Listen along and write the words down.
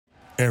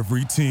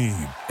Every team,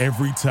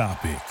 every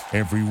topic,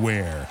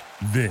 everywhere.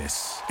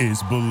 This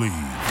is Believe.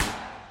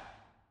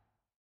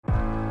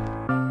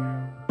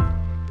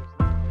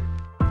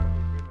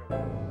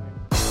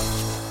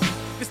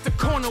 It's the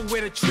corner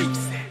where the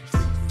treats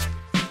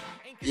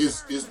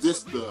Is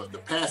this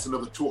the passing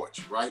of the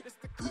torch, right?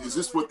 Is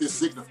this what this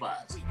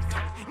signifies?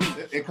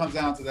 It comes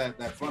down to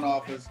that front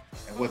office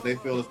and what they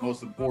feel is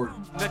most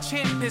important. The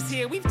champ is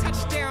here. We've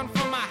touched down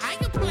from a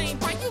higher plane.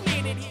 Why you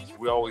made it here?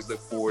 We always look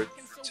forward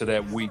to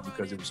that week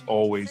because it was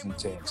always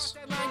intense.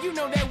 You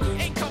know that we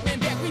ain't coming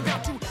back. We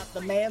about to.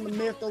 The man, the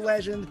myth, the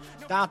legend,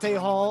 Dante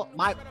Hall.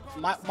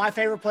 My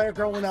favorite player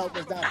growing up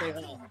was Dante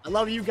Hall. I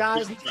love you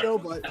guys in the show,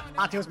 but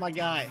Dante was my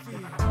guy.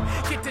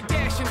 Get to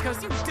dashing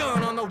because you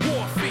done on the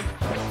warfare.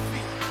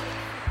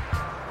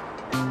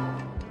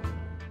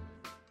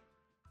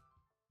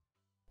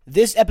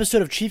 This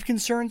episode of Chief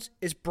Concerns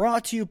is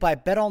brought to you by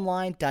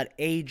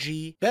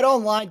BetOnline.AG.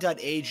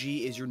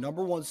 BetOnline.AG is your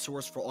number one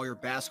source for all your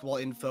basketball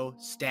info,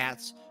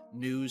 stats,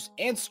 news,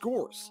 and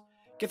scores.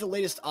 Get the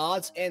latest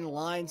odds and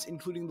lines,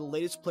 including the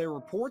latest player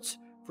reports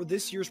for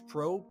this year's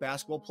pro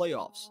basketball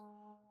playoffs.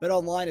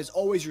 BetOnline is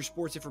always your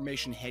sports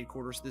information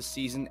headquarters this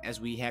season, as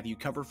we have you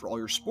covered for all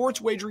your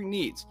sports wagering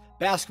needs.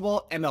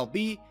 Basketball,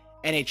 MLB,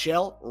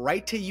 NHL,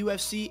 right to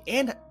UFC,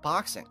 and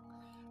boxing.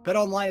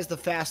 BetOnline is the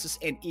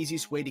fastest and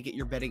easiest way to get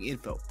your betting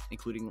info,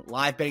 including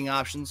live betting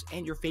options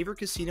and your favorite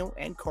casino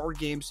and card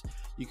games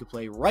you can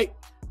play right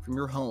from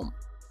your home.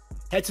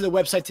 Head to the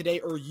website today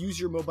or use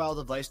your mobile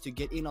device to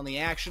get in on the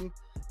action.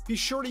 Be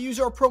sure to use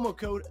our promo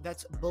code,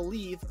 that's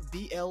BELIEVE,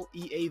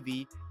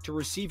 B-L-E-A-V, to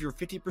receive your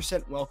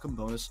 50% welcome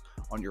bonus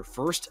on your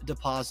first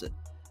deposit.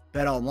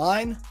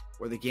 BetOnline,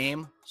 where the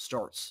game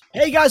starts.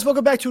 Hey guys,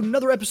 welcome back to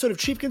another episode of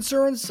Chief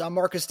Concerns. I'm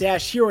Marcus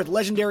Dash here with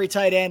legendary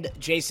tight end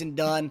Jason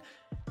Dunn.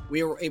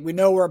 We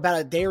know we're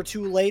about a day or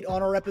two late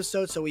on our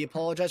episode, so we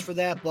apologize for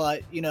that.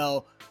 But, you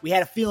know, we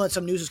had a feeling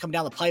some news was coming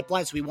down the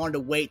pipeline, so we wanted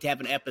to wait to have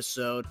an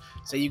episode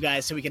so we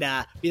could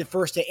be the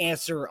first to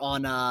answer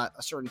on a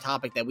certain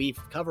topic that we've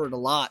covered a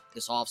lot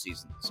this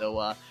offseason.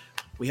 So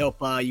we hope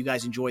you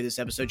guys enjoy this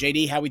episode.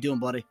 JD, how we doing,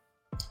 buddy?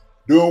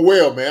 Doing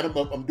well, man.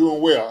 I'm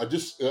doing well.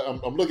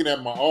 I'm looking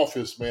at my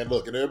office, man.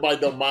 Look, and everybody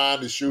don't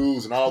mind the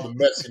shoes and all the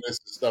messiness and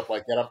stuff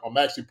like that. I'm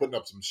actually putting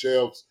up some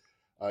shelves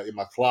in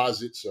my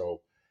closet,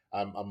 so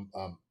I'm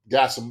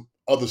got some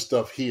other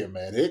stuff here,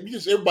 man.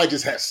 Everybody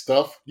just has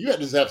stuff. You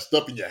just have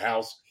stuff in your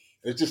house.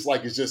 It's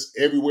just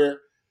everywhere.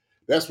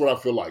 That's what I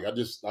feel like.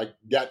 I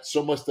got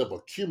so much stuff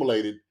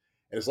accumulated,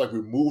 and it's like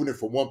we're moving it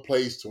from one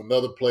place to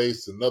another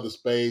place, to another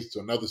space, to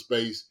another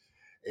space.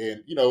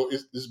 And, you know,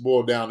 it's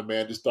boiled down to,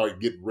 man, just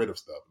start getting rid of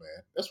stuff,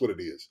 man. That's what it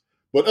is.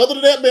 But other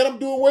than that, man, I'm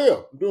doing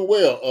well.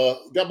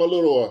 Got my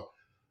little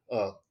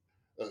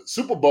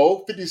Super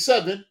Bowl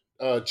 57.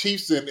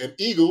 Chiefs and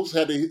Eagles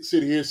had to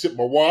sit here and sip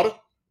my water.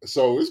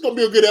 So it's going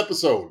to be a good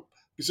episode.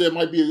 You said it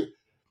might be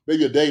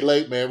maybe a day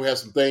late, man. We have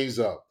some things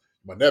up.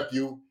 My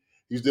nephew,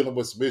 he's dealing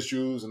with some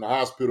issues in the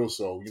hospital.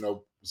 So, you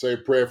know, say a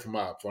prayer for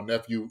my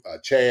nephew,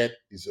 Chad.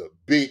 He's a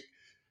big,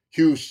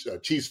 huge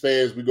Chiefs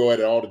fan. We go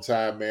at it all the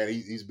time, man.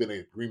 He's been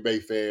a Green Bay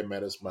fan,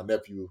 man. That's my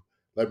nephew.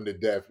 Love him to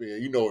death.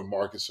 You know him,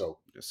 Marcus. So,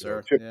 yes,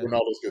 sir. You know, and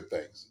all those good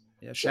things.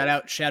 Yeah, shout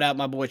out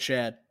my boy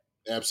Chad.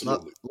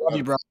 Absolutely. Love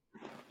you, bro.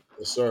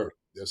 Yes, sir.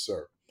 Yes,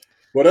 sir.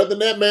 But other than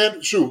that,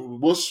 man, shoot,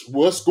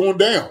 what's going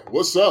down?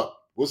 What's up?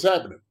 What's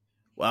happening?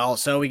 Well,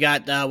 so we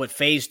got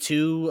phase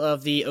 2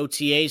 of the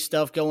OTA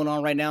stuff going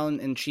on right now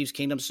in Chiefs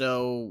Kingdom.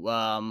 So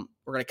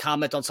we're going to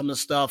comment on some of the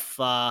stuff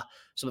from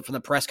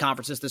the press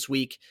conferences this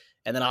week,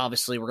 and then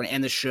obviously we're going to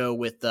end the show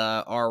with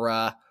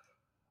our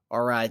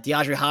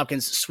DeAndre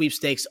Hopkins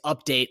sweepstakes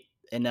update.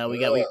 And we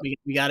got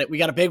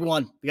a big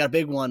one. We got a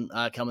big one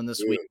coming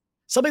this week.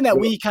 Something that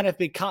we kind of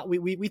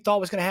we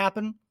thought was going to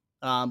happen.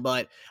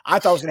 But I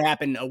thought it was going to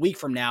happen a week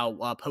from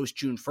now, post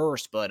June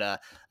 1st. But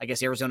I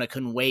guess Arizona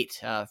couldn't wait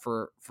to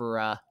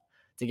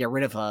get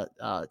rid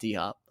of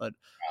D-Hop. But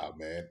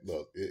man,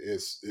 look,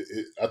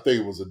 I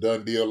think it was a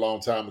done deal a long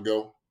time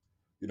ago.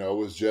 You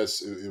know,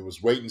 it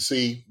was wait and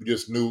see. We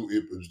just knew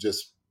it was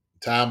just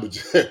time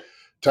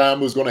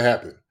was going to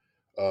happen.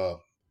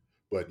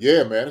 But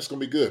yeah, man, it's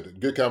going to be good.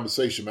 Good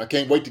conversation, man. I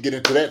can't wait to get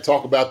into that.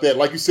 Talk about that.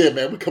 Like you said,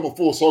 man, we're coming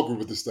full circle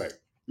with this thing.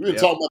 We've been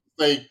talking about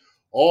the thing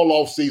all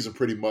off season,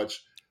 pretty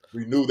much.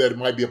 We knew that it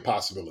might be a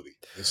possibility,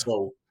 and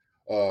so,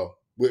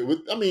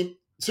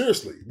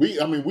 seriously,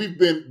 we've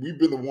been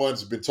the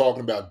ones who've been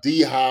talking about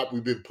D-Hop.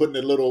 We've been putting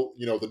a little,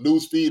 the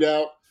news feed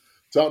out,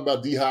 talking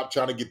about D-Hop,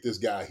 trying to get this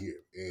guy here,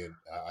 and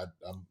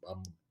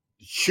I'm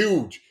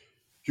huge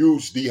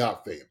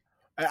D-Hop fan.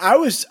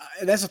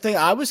 That's the thing.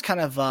 I was kind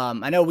of,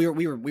 I know we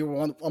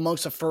were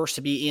amongst the first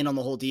to be in on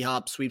the whole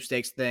D-Hop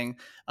sweepstakes thing,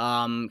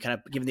 kind of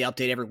giving the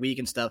update every week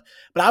and stuff.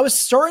 But I was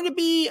starting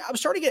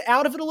to get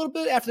out of it a little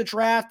bit after the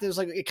draft. It was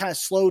like, it kind of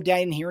slowed down. I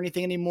didn't hear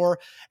anything anymore.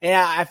 And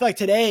I feel like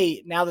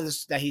today, now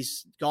that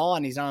he's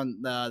gone, he's not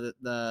on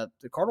the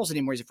Cardinals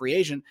anymore. He's a free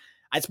agent.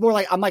 It's more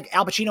like, I'm like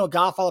Al Pacino,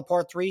 Godfather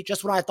Part 3.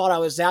 Just when I thought I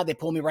was out, they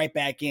pulled me right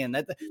back in.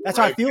 That's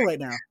how I feel right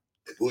now.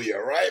 They pull you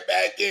right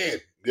back in.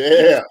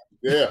 Yeah.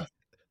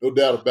 No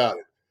doubt about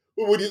it.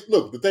 But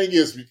look, the thing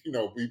is,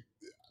 we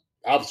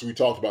obviously we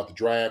talked about the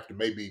draft and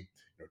maybe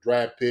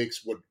draft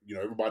picks. What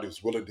everybody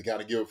was willing to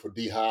kind of give it for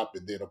D-Hop,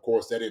 and then of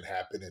course that didn't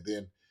happen, and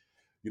then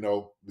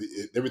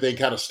everything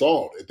kind of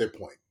stalled at that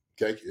point.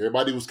 Okay,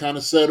 everybody was kind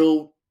of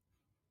settled.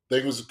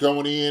 Things was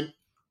going in,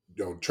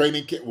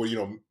 training camp,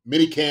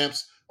 mini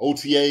camps,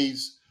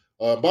 OTAs.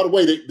 By the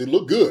way, they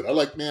look good.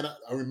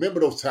 I remember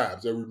those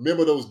times. I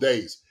remember those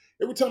days.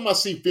 Every time I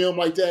see film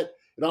like that,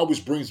 it always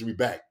brings me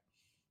back.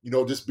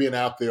 Just being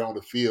out there on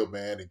the field,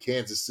 man, in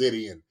Kansas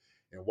City and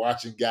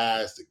watching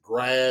guys, the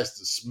grass,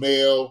 the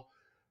smell,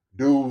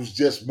 dudes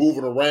just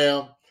moving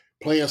around,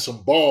 playing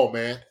some ball,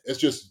 man. It's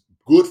just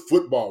good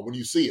football when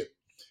you see it.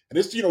 And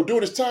it's, during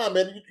this time,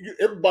 man,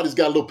 everybody's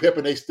got a little pep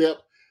in their step.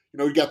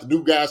 You got the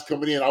new guys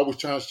coming in, always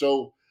trying to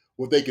show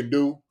what they can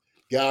do.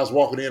 Guys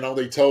walking in on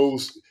their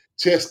toes,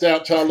 chest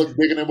out, trying to look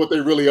bigger than what they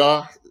really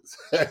are.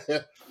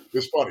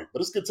 It's funny,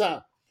 but it's a good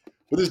time.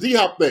 But this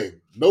D-Hop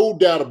thing, no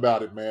doubt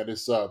about it, man.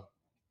 It's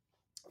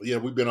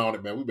we've been on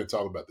it, man. We've been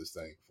talking about this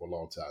thing for a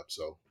long time.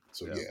 So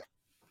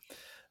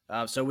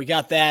yeah. So we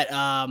got that,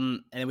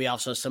 and then we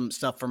also some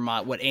stuff from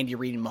what Andy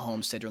Reid and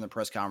Mahomes said during the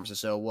press conferences.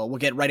 So we'll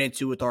get right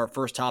into with our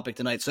first topic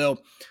tonight. So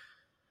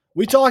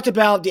we talked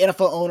about the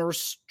NFL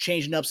owners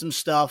changing up some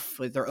stuff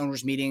with their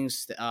owners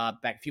meetings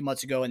back a few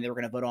months ago, and they were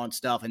going to vote on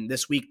stuff. And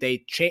this week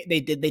they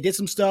did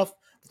some stuff.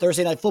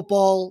 Thursday Night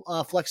Football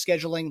flex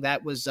scheduling,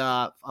 that was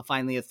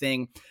finally a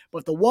thing.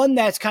 But the one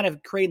that's kind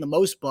of creating the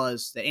most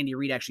buzz that Andy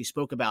Reid actually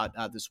spoke about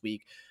this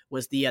week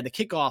was the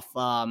kickoff,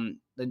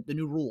 the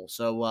new rule.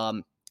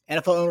 So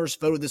NFL owners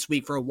voted this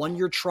week for a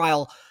 1-year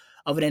trial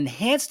of an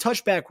enhanced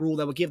touchback rule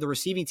that would give the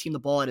receiving team the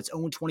ball at its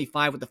own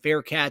 25 with a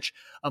fair catch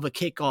of a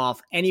kickoff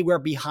anywhere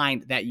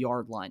behind that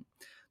yard line.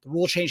 The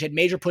rule change had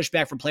major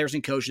pushback from players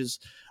and coaches.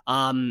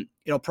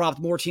 It'll prompt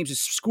more teams to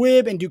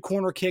squib and do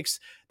corner kicks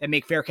that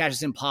make fair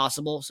catches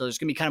impossible. So there's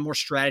going to be kind of more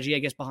strategy, I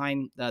guess,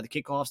 behind the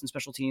kickoffs and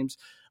special teams.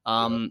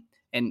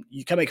 And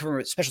you come from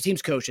a special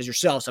teams coach as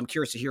yourself, so I'm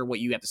curious to hear what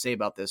you have to say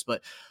about this.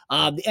 But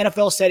the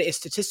NFL said its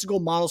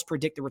statistical models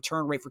predict the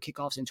return rate for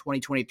kickoffs in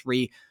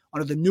 2023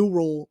 under the new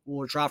rule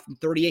will drop from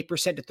 38%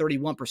 to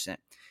 31%.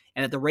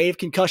 And that the rate of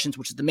concussions,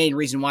 which is the main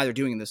reason why they're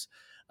doing this,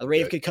 the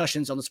rate of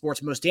concussions on the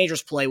sport's most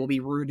dangerous play will be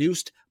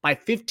reduced by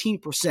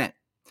 15%.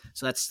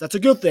 So that's a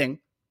good thing.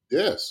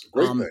 Yes,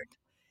 great thing.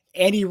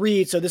 Andy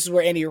Reid, so this is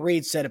where Andy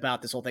Reid said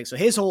about this whole thing. So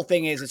his whole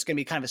thing is it's going to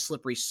be kind of a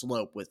slippery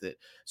slope with it.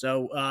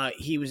 So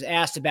he was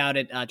asked about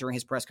it during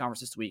his press conference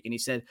this week, and he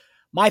said,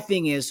 my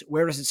thing is,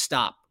 where does it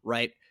stop,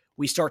 right?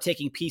 We start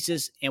taking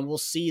pieces, and we'll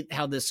see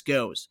how this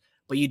goes.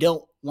 But you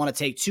don't want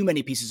to take too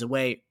many pieces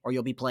away, or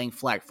you'll be playing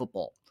flag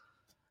football.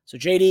 So,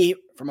 JD,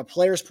 from a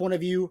player's point of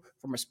view,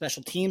 from a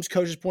special teams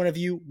coach's point of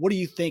view, what do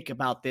you think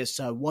about this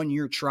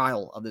 1-year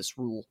trial of this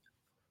rule?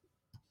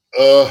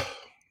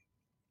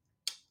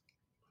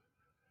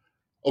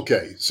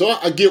 Okay, so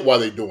I get why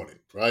they're doing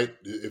it, right?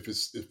 If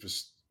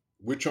it's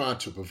we're trying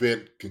to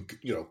prevent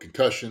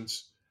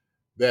concussions,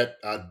 that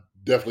I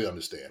definitely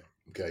understand.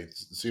 Okay, it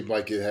seems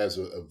like it has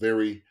a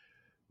very,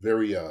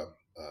 very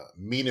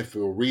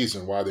meaningful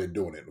reason why they're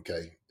doing it.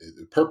 Okay,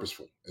 it's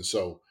purposeful, and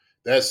so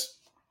that's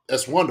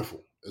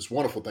wonderful. It's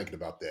wonderful thinking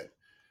about that.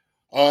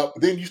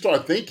 Then you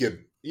start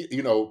thinking,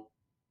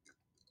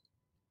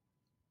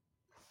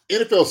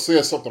 NFL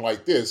says something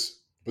like this,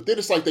 but then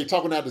it's like they're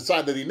talking out the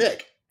side of their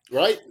neck,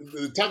 right?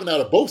 They're talking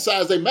out of both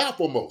sides of their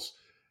mouth almost.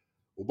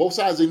 Well, both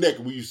sides of their neck,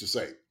 we used to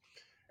say.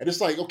 And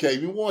it's like, okay,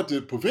 we want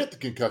to prevent the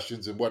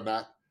concussions and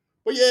whatnot.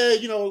 But yeah,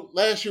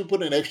 last year we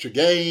put in an extra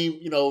game,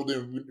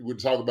 then we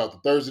talk about the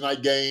Thursday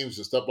night games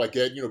and stuff like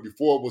that.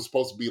 Before it was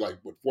supposed to be like,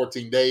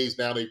 14 days.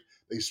 Now they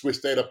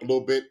switched that up a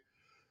little bit.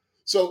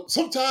 So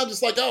sometimes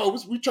it's like,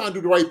 we're trying to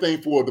do the right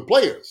thing for the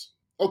players.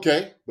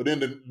 Okay. But then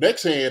the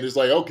next hand is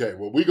like, okay,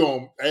 well, we're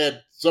going to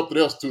add something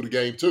else to the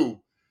game too,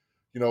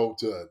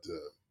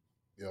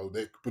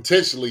 they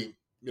potentially,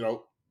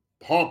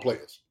 harm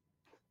players.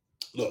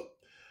 Look,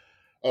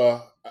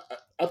 I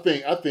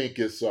think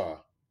it's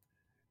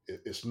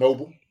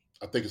noble.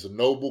 I think it's a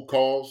noble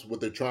cause,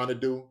 what they're trying to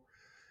do.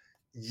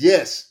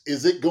 Yes.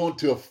 Is it going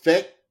to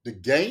affect the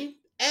game?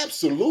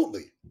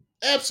 Absolutely.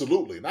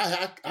 Absolutely. And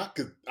I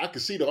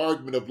could see the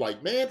argument of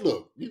like, man,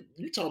 look, you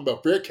talking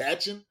about fair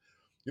catching,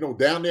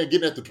 down there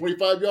getting at the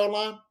 25-yard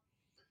line.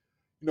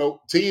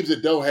 Teams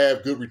that don't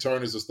have good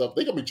returners and stuff,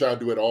 they're going to be trying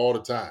to do it all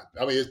the time.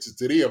 I mean, it's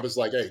to them, it's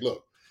like, hey,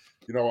 look,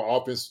 our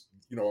offense,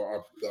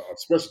 our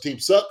special team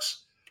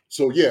sucks.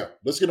 So, yeah,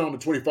 let's get on the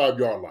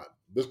 25-yard line.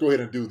 Let's go ahead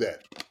and do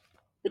that.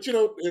 But,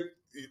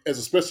 as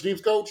a special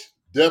teams coach,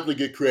 definitely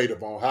get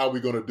creative on how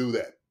we're going to do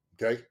that,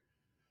 okay?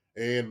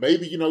 And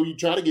maybe, you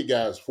try to get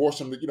guys, force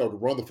them to, to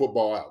run the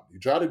football out. You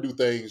try to do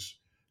things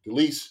to at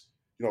least,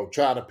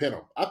 try to pin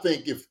them. I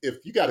think if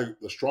you got a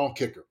strong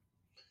kicker,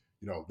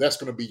 that's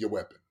going to be your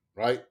weapon,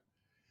 right?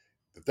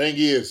 The thing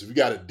is, if you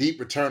got a deep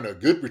return, a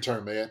good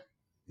return, man,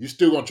 you're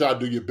still going to try to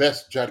do your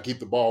best to try to keep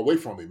the ball away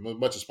from him as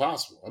much as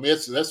possible. I mean,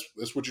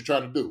 that's what you're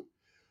trying to do.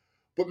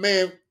 But,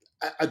 man,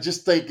 I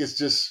just think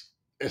it's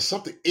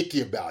something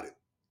icky about it.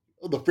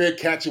 The fair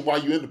catching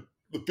while you're in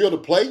the field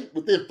of play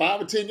within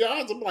 5 or 10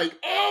 yards. I'm like,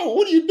 oh,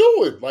 what are you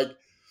doing? Like,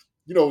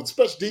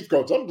 special teams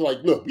coach, I'm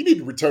like, look, we need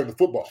to return the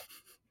football.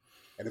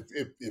 And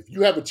if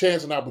you have a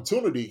chance and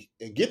opportunity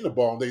in getting the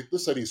ball,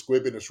 let's say they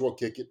squib it and short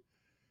kick it,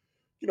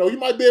 you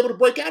might be able to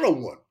break out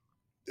on one.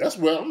 That's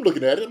where I'm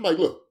looking at it. I'm like,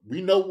 look,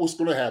 we know what's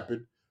going to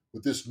happen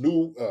with this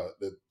new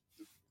the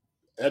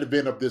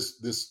advent of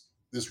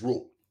this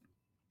rule.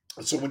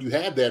 And so when you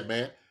have that,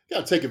 man, you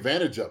got to take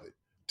advantage of it.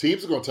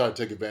 Teams are going to try to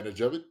take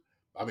advantage of it.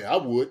 I mean, I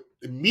would.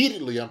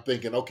 Immediately, I'm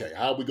thinking, okay,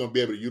 how are we going to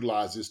be able to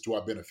utilize this to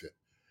our benefit?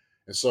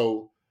 And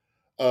so,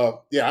 I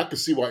can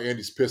see why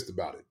Andy's pissed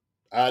about it.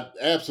 I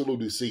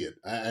absolutely see it.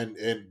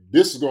 And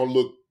this is going to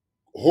look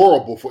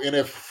horrible for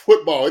NFL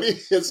football.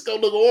 It's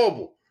going to look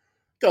horrible.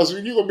 Because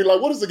you're going to be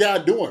like, what is the guy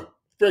doing?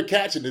 Fair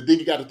catching. And then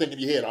you got to think in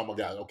your head, oh, my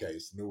God, okay,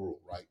 it's the new rule,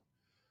 right?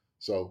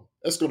 So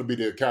that's going to be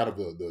the kind of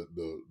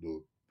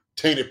the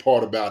tainted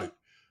part about it,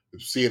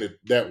 seeing it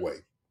that way.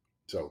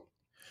 So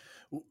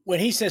when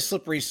he says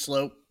slippery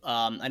slope,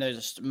 I know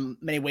there's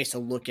many ways to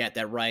look at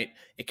that, right?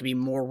 It could be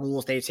more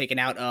rules they've taken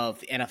out of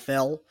the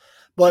NFL.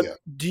 But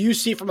do you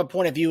see from a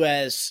point of view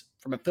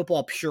from a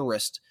football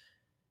purist,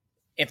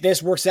 if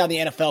this works out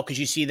in the NFL, could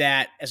you see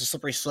that as a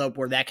slippery slope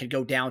where that could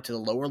go down to the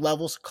lower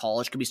levels?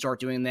 College could start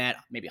doing that.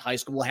 Maybe high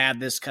school will have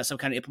this some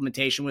kind of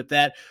implementation with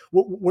that.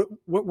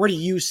 Where do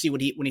you see when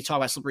he talk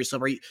about slippery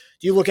slope? Do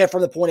you look at it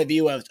from the point of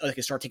view of they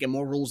can start taking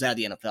more rules out of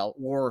the NFL,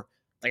 or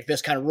like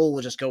this kind of rule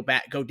will just go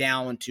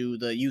down to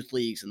the youth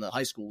leagues and the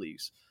high school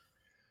leagues?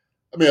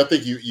 I mean, I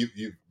think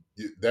you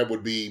that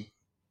would be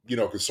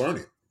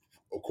concerning,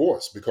 of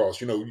course,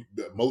 because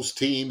most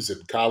teams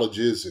and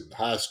colleges and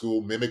high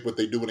school mimic what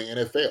they do in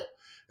the NFL.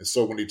 And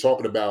so when you're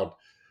talking about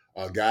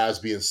guys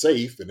being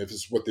safe, and if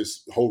it's what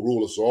this whole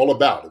rule is all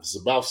about, if it's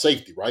about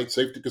safety, right?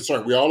 Safety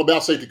concern. We're all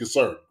about safety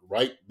concern,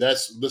 right?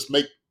 That's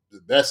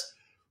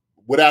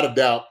without a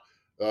doubt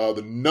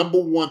the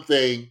number one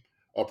thing,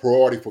 a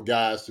priority for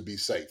guys to be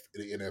safe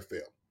in the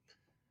NFL.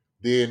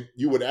 Then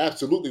you would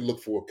absolutely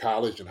look for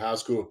college and high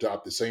school to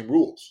adopt the same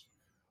rules.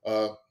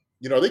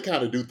 They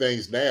kind of do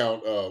things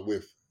now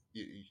with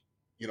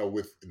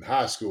in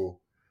high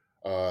school,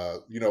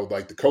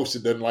 like the coach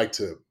that doesn't like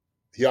to.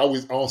 He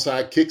always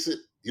onside kicks it.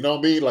 You know what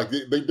I mean? Like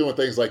they're doing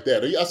things like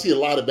that. I see a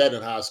lot of that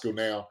in high school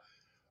now.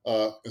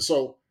 And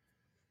so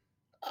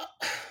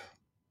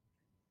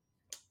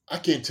I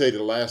can't tell you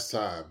the last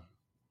time,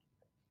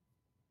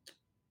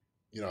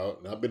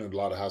 and I've been in a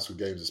lot of high school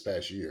games this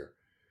past year,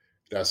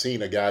 that I've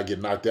seen a guy get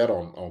knocked out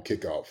on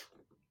kickoff,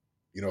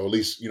 at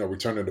least,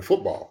 returning to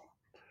football.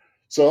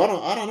 So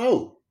I don't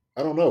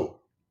know.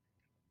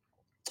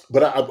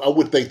 But I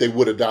would think they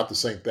would adopt the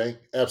same thing.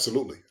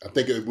 Absolutely. I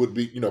think it would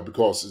be,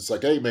 because it's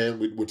like, hey, man,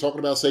 we're talking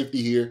about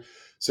safety here,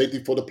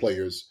 safety for the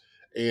players.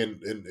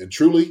 And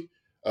truly,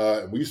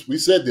 we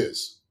said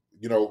this,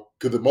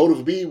 could the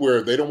motive be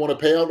where they don't want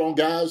to pay out on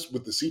guys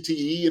with the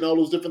CTE and all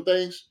those different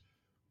things?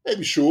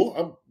 Maybe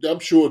sure. I'm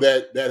sure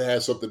that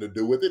has something to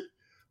do with it.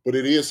 But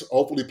it is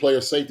hopefully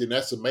player safety, and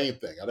that's the main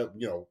thing.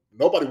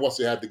 Nobody wants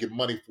to have to give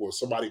money for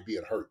somebody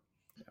being hurt.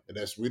 And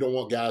we don't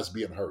want guys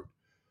being hurt.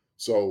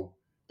 So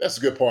that's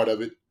a good part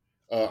of it.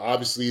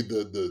 Obviously,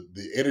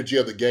 the energy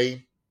of the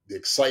game, the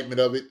excitement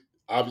of it.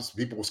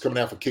 Obviously, people was coming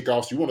out for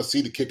kickoffs. You want to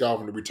see the kickoff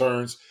and the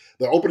returns.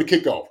 The opening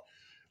kickoff.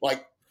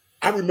 Like,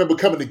 I remember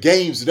coming to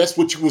games, and that's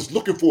what you was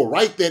looking for,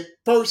 right? That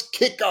first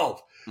kickoff.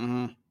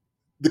 Mm-hmm.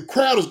 The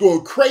crowd is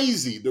going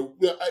crazy.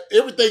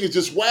 Everything is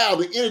just wild.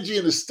 The energy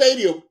in the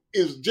stadium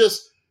is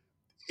just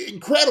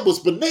incredible. It's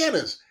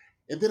bananas.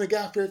 And then a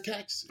guy fair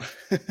catches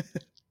it.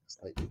 It's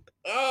like,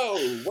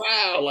 oh,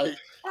 wow. Like,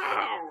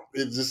 wow.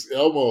 It's just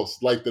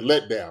almost like the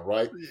letdown,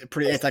 right?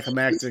 Pretty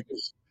anticlimactic.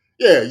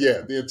 Yeah,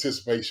 the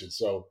anticipation.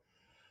 So,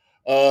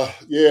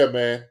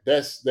 man,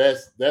 that's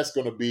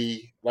going to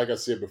be, like I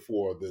said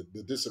before,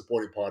 the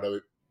disappointing part of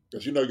it,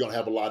 because you're going to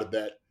have a lot of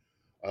that.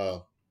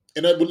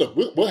 And look,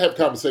 we'll have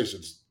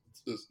conversations,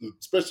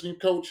 especially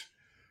coach.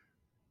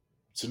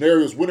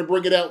 Scenarios: when to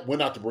bring it out, when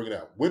not to bring it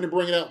out. When to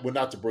bring it out, when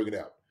not to bring it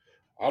out.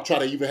 I'll try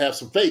to even have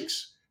some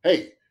fakes.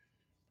 Hey,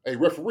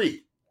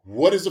 referee,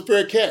 what is a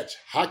fair catch?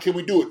 How can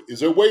we do it?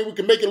 Is there a way we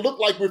can make it look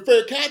like we're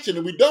fair catching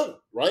and we don't?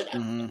 Right?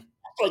 Mm-hmm.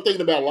 I start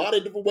thinking about a lot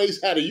of different ways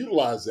how to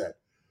utilize that,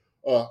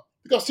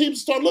 because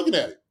teams start looking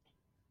at it.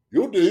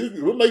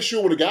 We'll make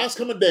sure when the guy's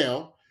coming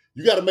down,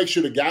 you got to make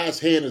sure the guy's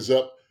hand is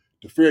up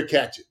to fair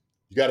catch it.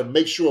 You got to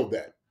make sure of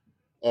that.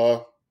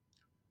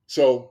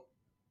 So,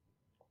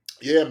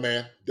 yeah,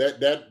 man, it's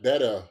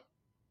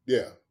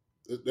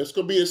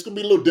gonna be a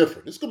little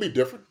different. It's gonna be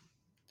different.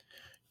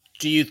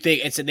 Do you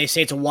think they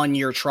say it's a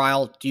 1-year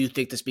trial? Do you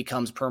think this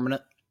becomes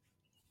permanent?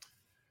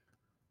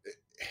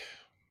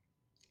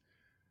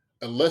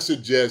 Unless you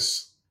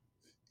just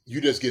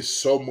get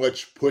so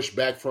much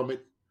pushback from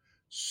it,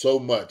 so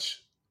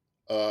much,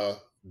 then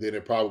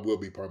it probably will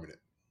be permanent.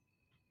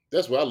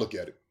 That's why I look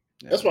at it.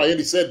 Yeah. That's why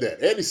Andy said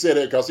that. Andy said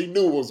that because he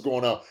knew what was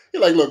going on.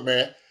 He's like, look,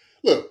 man,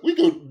 we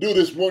could do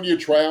this 1-year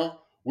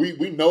trial.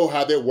 We know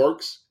how that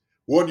works.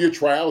 1-year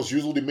trials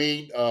usually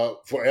mean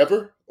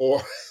forever,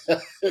 or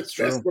it's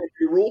going to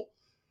be a rule,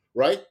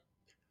 right?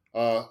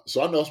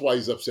 So I know that's why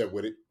he's upset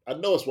with it. I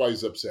know that's why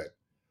he's upset.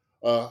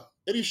 And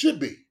he should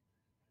be,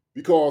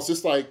 because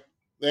it's like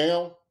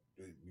now,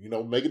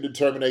 make a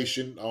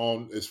determination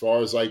on as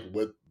far as like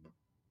what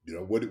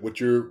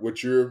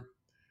your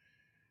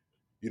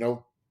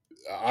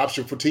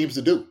option for teams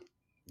to do.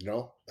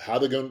 How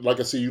they're going to, like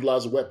I said,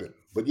 utilize a weapon.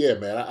 But yeah,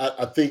 man,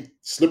 I think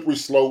slippery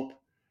slope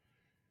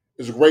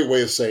is a great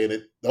way of saying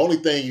it. The only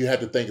thing you have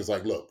to think is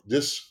like, look,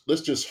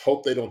 let's just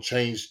hope they don't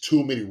change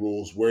too many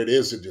rules where it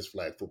isn't just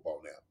flag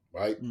football now,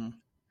 right? Mm.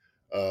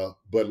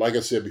 But like I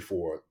said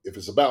before, if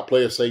it's about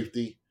player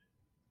safety,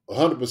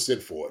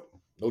 100% for it,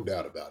 no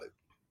doubt about it.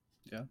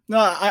 Yeah, no,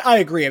 I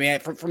agree. I mean,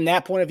 from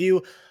that point of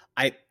view,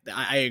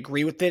 I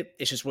agree with it.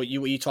 It's just what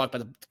you talk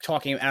about,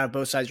 talking out of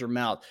both sides of your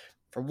mouth.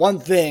 For one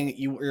thing,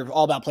 you're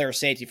all about player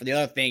safety. For the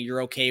other thing,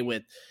 you're okay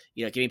with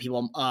giving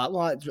people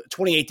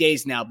 28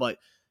 days now, but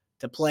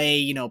to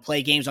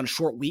play games on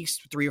short weeks,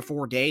 3 or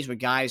 4 days with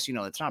guys,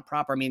 it's not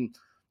proper. I mean,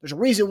 there's a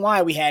reason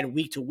why we had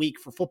week to week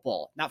for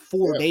football, not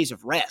 4 days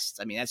of rest.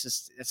 I mean,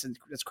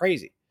 that's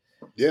crazy.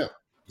 Yeah.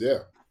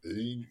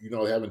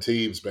 Having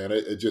teams, man,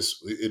 it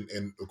just,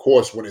 and of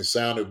course, when they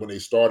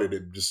started,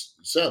 it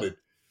just sounded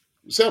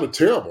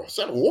terrible. It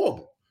sounded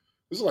horrible.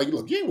 It's like,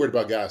 look, you ain't worried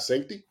about guys'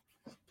 safety.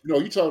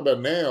 You talk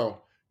about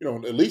now,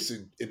 at least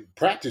in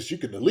practice, you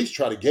can at least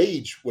try to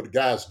gauge what the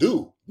guys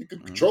do. You can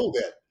control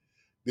that,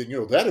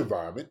 that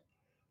environment.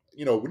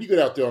 When you get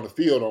out there on the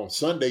field on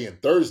Sunday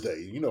and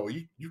Thursday, you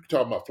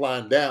talk about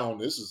flying down.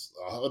 This is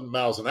 100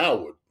 miles an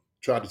hour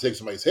trying to take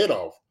somebody's head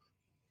off.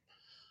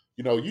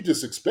 You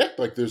just expect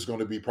like there's going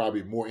to be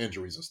probably more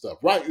injuries and stuff,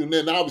 right? And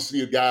then obviously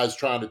the guys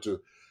trying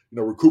to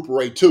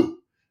recuperate too.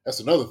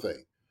 That's another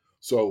thing.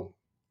 So,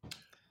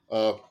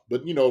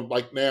 but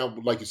like now,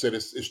 like you said,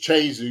 it's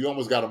changed. You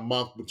almost got a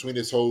month between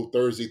this whole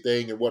Thursday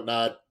thing and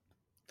whatnot.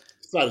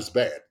 It's not as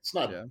bad. It's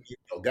not. Yeah.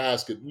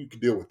 Guys you can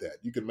deal with that.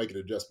 You can make an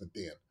adjustment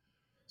then.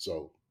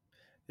 So.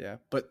 Yeah,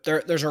 but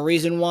there's a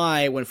reason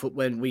why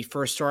when we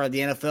first started the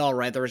NFL,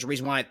 right? There was a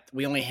reason why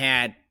we only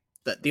had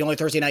the only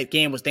Thursday night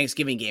game was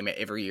Thanksgiving game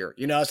every year,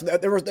 so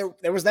there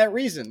was that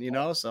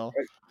reason, so.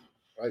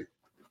 Right.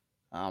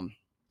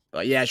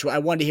 But yeah, I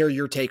wanted to hear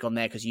your take on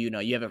that because you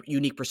have a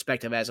unique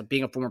perspective as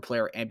being a former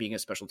player and being a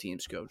special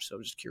teams coach. So I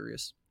was just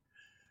curious.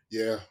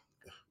 Yeah,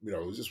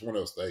 it's just one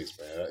of those things,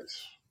 man.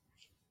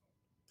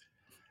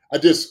 I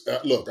just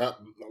look.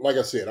 Like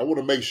I said, I want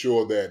to make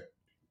sure that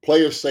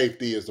player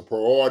safety is the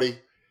priority.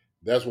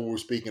 That's what we're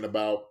speaking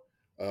about,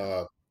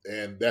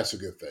 and that's a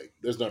good thing.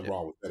 There's nothing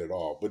wrong with that at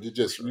all. But it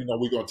just, we're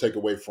going to take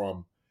away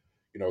from,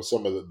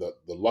 some of the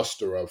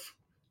luster of,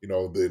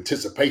 the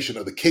anticipation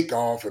of the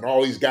kickoff and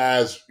all these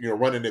guys,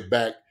 running it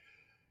back,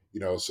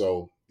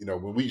 So,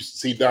 when we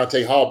see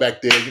Dante Hall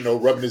back there,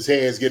 rubbing his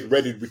hands, getting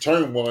ready to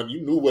return one,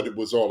 you knew what it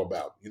was all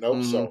about,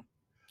 Mm-hmm.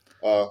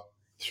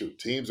 So,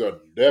 teams are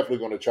definitely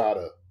going to try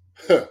to.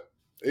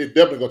 They're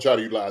definitely going to try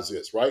to utilize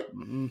this, right?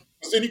 Mm-hmm.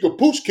 Then you can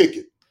pooch kick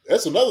it.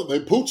 That's another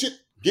thing. Pooch it,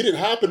 get it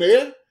high up in the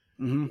air.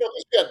 Mm-hmm.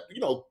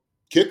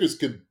 Kickers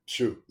can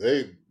shoot.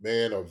 They,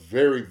 man, are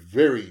very,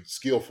 very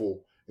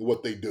skillful in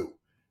what they do.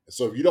 And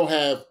so if you don't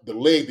have the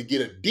leg to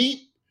get it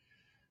deep,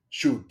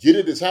 get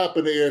it as high up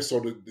in the air so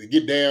to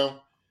get down,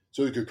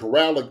 so you can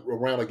corral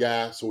around a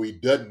guy so he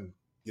doesn't,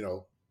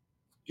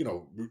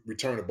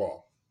 return the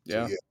ball.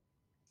 Yeah. So,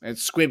 And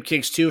squib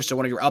kicks too. So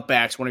one of your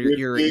upbacks, one of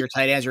your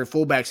tight ends, your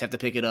fullbacks have to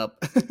pick it up.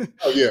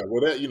 Oh yeah,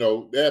 well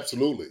that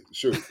absolutely,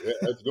 sure.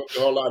 That's a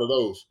whole lot of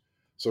those.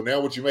 So now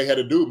what you may have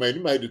to do, man,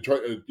 you might have to try,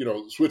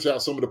 switch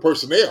out some of the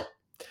personnel.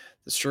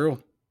 That's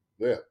true.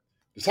 Yeah,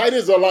 the tight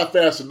ends are a lot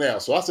faster now.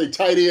 So I say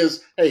tight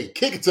ends, hey,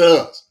 kick it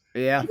to us.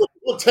 Yeah,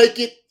 we'll take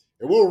it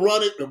and we'll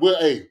run it and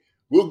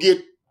we'll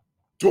get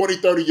 20,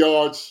 30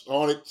 yards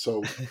on it.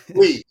 So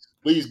please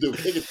do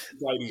kick it to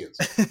the tight ends.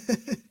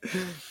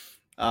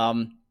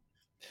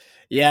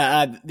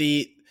 Yeah,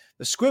 the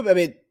squib. I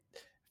mean,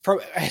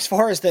 as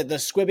far as the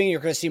squibbing, you're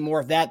going to see more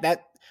of that.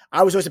 That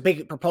I was always a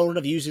big proponent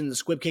of using the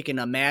squib kick in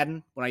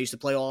Madden when I used to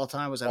play all the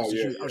time. I was a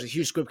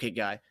huge squib kick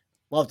guy.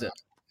 Loved it.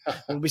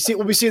 We'll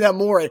be seeing that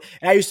more. And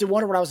I used to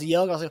wonder when I was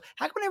young. I was like,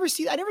 how come I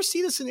never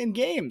see this in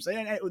games?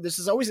 This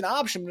is always an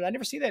option, but I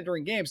never see that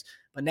during games.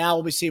 But now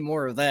we'll be seeing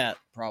more of that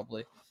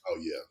probably. Oh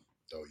yeah.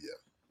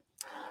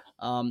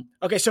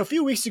 Okay, so a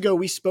few weeks ago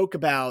we spoke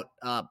about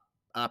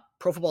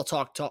Pro Football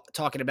Talk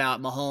talking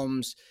about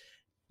Mahomes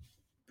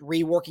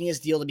reworking his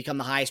deal to become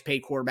the highest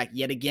paid quarterback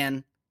yet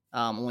again,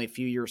 only a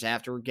few years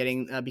after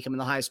becoming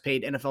the highest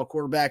paid NFL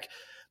quarterback.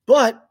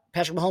 But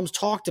Patrick Mahomes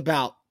talked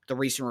about the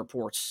recent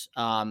reports,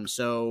 and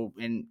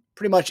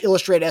pretty much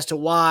illustrated as to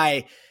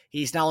why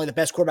he's not only the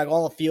best quarterback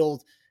on the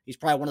field, he's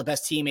probably one of the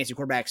best teammates and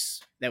quarterbacks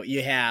that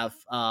you have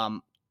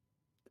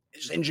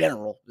in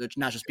general. It's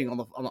not just being on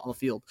the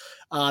field.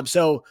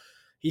 So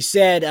he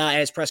said at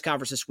his press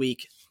conference this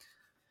week,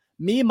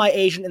 "Me and my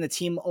agent and the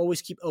team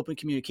always keep open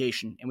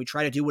communication, and we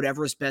try to do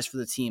whatever is best for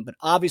the team. But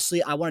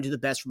obviously, I want to do the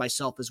best for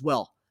myself as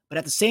well. But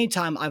at the same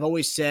time, I've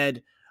always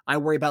said I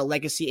worry about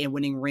legacy and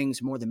winning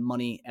rings more than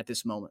money at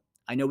this moment.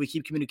 I know we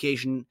keep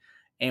communication,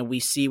 and we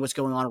see what's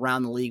going on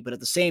around the league. But at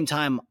the same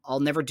time,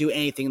 I'll never do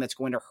anything that's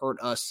going to hurt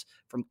us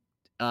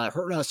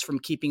from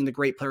keeping the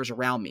great players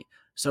around me.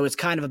 So it's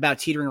kind of about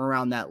teetering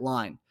around that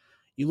line.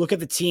 You look at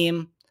the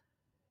team,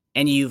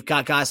 and you've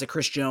got guys like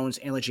Chris Jones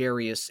and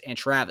L'Jarius and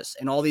Travis,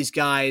 and all these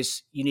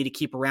guys you need to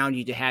keep around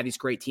you to have these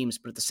great teams.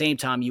 But at the same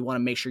time, you want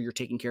to make sure you're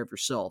taking care of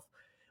yourself.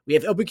 We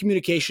have open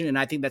communication, and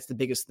I think that's the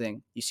biggest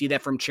thing. You see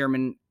that from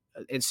Chairman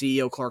and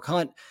CEO Clark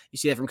Hunt. You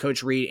see that from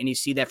Coach Reed, and you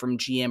see that from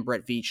GM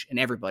Brett Veach and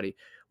everybody.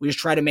 We just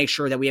try to make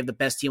sure that we have the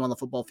best team on the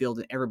football field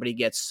and everybody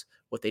gets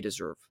what they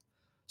deserve.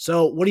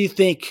 So what do you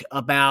think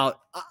about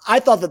 – I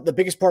thought that the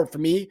biggest part for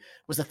me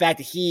was the fact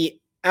that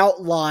he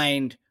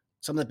outlined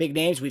some of the big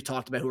names we've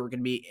talked about who are going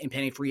to be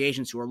impending free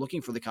agents who are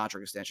looking for the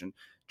contract extension.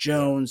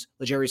 Jones,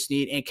 L'Jarius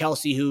Sneed, and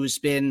Kelsey, who's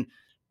been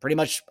pretty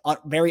much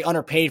very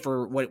underpaid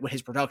for what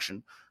his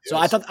production. So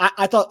yes.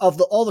 I thought of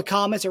all the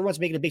comments, everyone's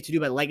making a big to-do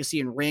about legacy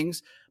and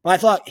rings, but I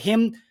thought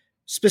him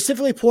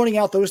specifically pointing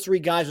out those three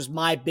guys was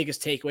my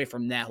biggest takeaway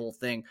from that whole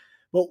thing.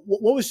 But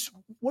what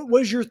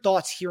was your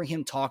thoughts hearing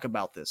him talk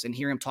about this and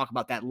hearing him talk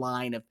about that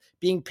line of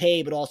being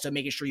paid, but also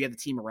making sure you have the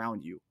team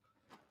around you?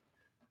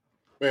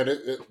 Man,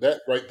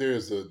 that right there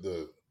is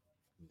the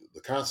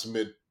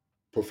consummate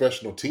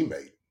professional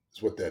teammate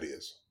is what that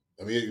is.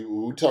 I mean,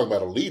 when we talk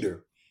about a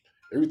leader,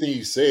 everything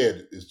he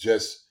said is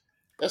just,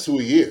 that's who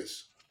he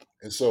is.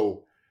 And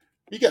so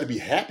you got to be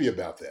happy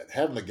about that.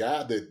 Having a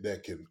guy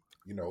that can,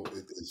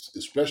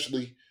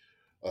 especially,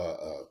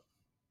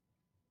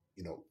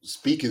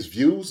 speak his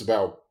views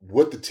about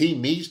what the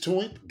team means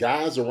to him,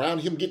 guys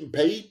around him getting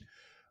paid,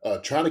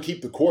 trying to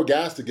keep the core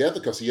guys together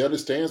because he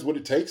understands what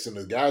it takes and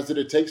the guys that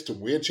it takes to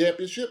win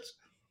championships.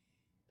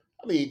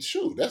 I mean,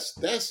 shoot, that's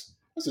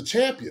a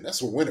champion.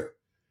 That's a winner.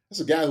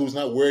 That's a guy who's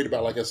not worried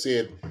about, like I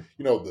said,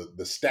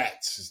 the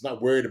stats. He's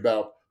not worried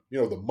about,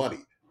 the money.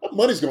 That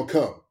money's going to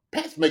come.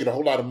 Pat's making a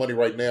whole lot of money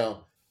right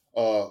now,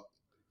 off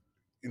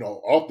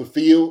the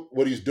field,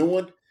 what he's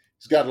doing.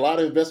 He's got a lot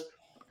of investment.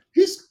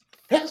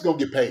 Pat's going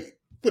to get paid.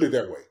 Put it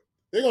that way.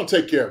 They're going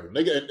to take care of him.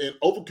 And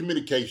over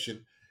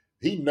communication,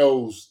 he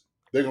knows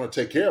they're going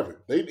to take care of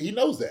him. He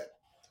knows that.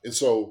 And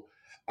so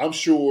I'm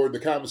sure the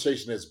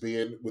conversation has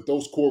been with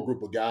those core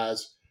group of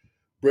guys,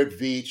 Brett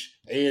Veach,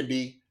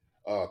 Andy,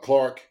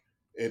 Clark,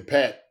 and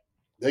Pat.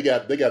 They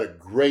got a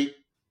great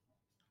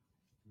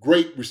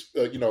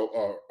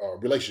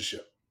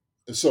relationship.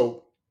 And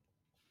so,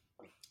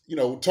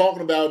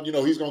 talking about,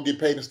 he's going to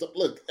get paid and stuff.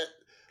 Look,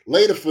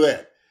 later for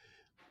that,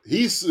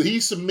 he's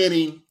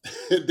submitting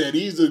that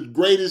he's the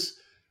greatest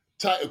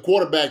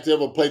quarterback to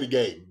ever play the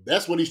game.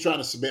 That's what he's trying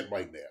to submit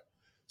right now.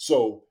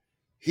 So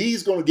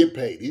he's going to get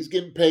paid. He's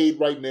getting paid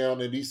right now,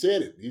 and he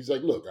said it. He's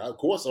like, look, of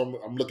course I'm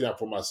looking out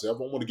for myself.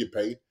 I want to get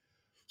paid.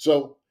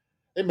 So,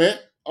 hey, man,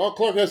 all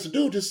Clark has to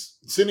do is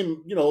just send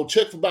him, a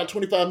check for about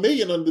 $25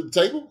 million under the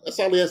table. That's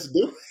all he has to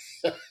do.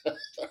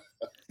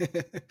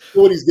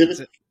 What he's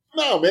giving.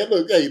 No, man,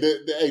 look, hey,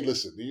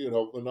 listen, in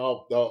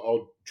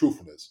all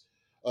truthfulness,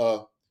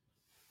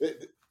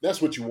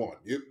 that's what you want.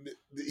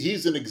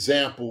 He's an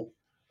example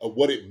of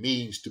what it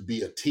means to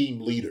be a team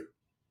leader.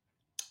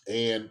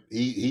 And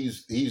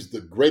he's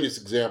the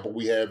greatest example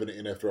we have in the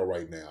NFL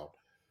right now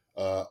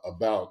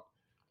about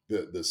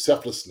the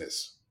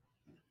selflessness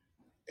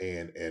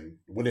and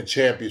winning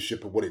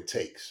championship and what it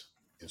takes.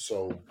 And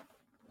so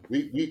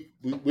we're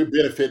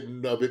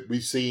benefiting of it.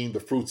 We've seen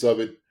the fruits of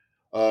it,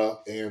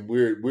 and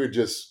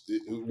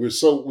we're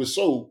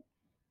so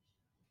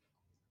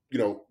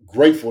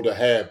grateful to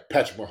have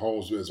Patrick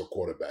Mahomes as a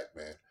quarterback,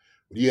 man.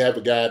 When you have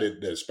a guy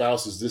that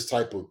espouses this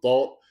type of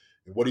thought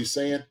and what he's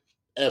saying,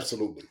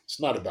 absolutely. It's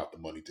not about the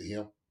money to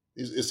him.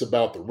 It's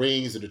about the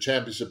rings and the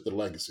championship, the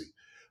legacy.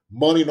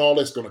 Money and all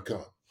that's going to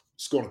come.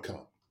 It's going to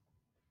come.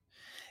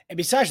 And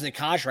besides the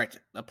contract,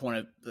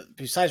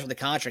 besides the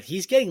contract,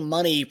 he's getting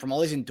money from all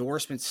these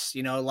endorsements.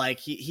 Like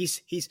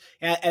he's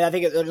and I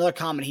think another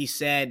comment he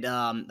said.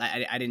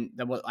 I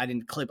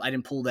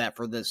didn't pull that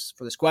for this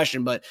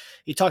question, but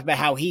he talked about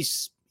how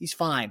he's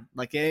fine.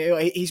 Like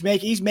he's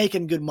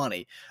making good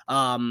money.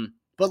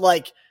 But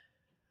like,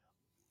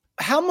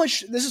 how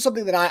much? This is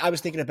something that I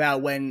was thinking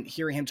about when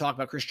hearing him talk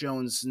about Chris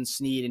Jones and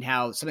Sneed, and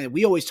how something that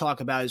we always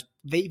talk about is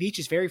Veach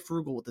is very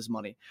frugal with his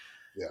money.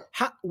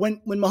 Yeah. When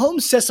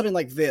Mahomes says something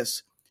like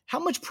this, how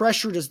much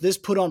pressure does this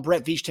put on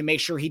Brett Veach to make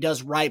sure he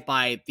does right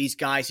by these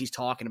guys he's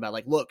talking about?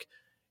 Like, look,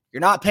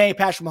 you're not paying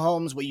Patrick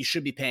Mahomes what you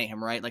should be paying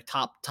him, right? Like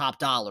top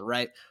dollar,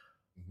 right?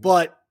 Mm-hmm.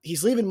 But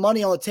he's leaving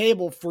money on the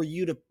table for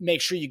you to make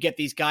sure you get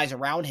these guys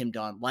around him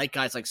done, like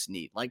guys like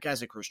Sneed, like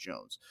guys like Chris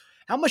Jones.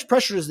 How much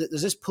pressure does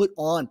this put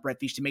on Brett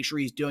Veach to make sure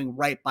he's doing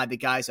right by the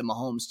guys that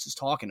Mahomes is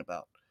talking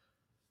about?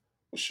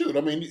 Well, shoot,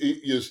 I mean,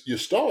 your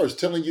star is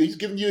telling you, he's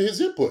giving you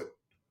his input.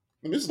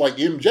 I mean, this is like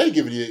MJ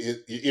giving you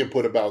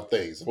input about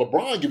things,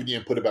 LeBron giving you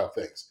input about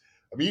things.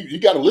 I mean, you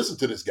got to listen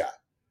to this guy.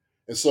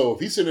 And so if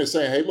he's sitting there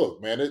saying, hey,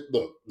 look, man,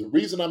 the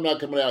reason I'm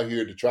not coming out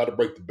here to try to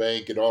break the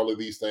bank and all of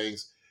these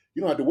things,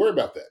 you don't have to worry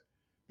about that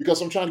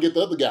because I'm trying to get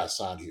the other guys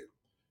signed here,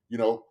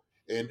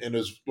 and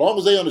as long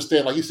as they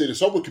understand, like he said,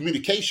 it's over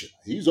communication.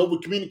 He's over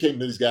communicating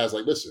to these guys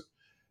like, listen,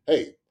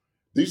 hey,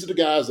 these are the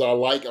guys that I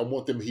like. I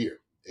want them here.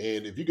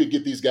 And if you could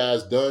get these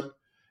guys done,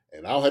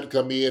 and I'll have to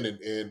come in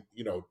and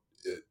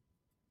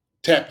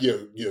tap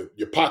your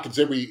pockets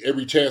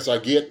every chance I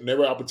get and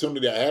every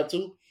opportunity I have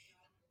to,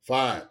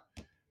 fine.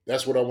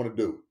 That's what I want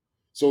to do.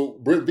 So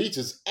Brent Veach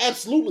is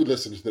absolutely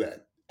listening to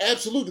that.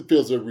 Absolutely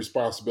feels a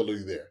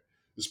responsibility there,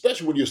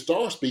 especially when you're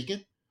star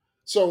speaking.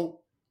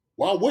 So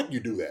why wouldn't you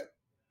do that?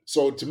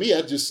 So to me,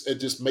 it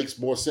just makes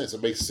more sense.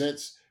 It makes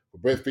sense for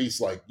Brent Veach.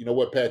 Like, you know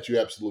what, Pat,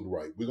 you're absolutely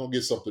right. We're gonna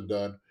get something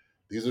done.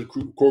 These are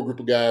the core group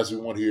of guys we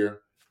want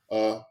here.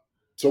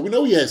 So we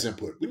know he has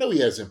input. We know he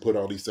has input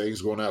on these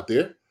things going out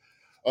there.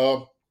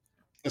 And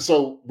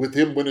so with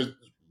him winning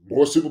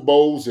more Super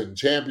Bowls and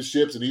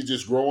championships, and he's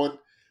just growing,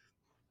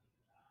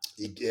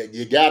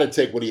 you got to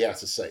take what he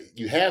has to say.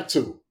 You have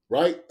to,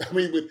 right? I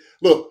mean,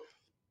 look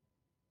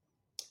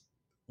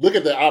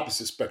at the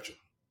opposite spectrum,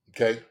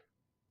 okay?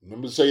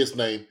 Remember to say his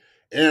name,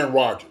 Aaron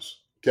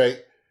Rodgers,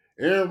 okay?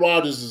 Aaron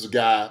Rodgers is a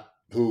guy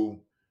who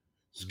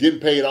is getting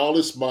paid all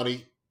this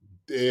money,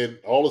 and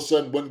all of a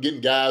sudden wasn't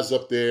getting guys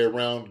up there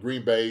around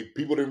Green Bay.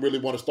 People didn't really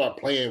want to start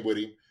playing with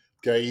him,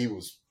 okay? He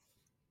was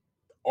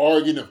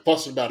arguing and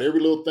fussing about every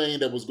little thing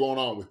that was going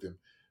on with him.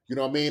 You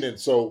know what I mean? And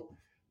so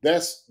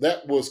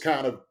that was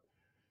kind of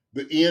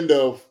the end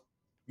of,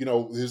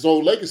 his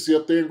old legacy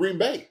up there in Green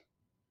Bay.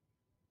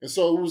 And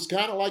so it was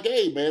kind of like,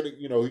 hey, man,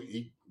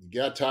 he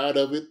got tired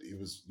of it. He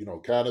was,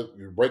 kind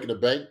of breaking the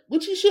bank,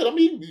 which he should. I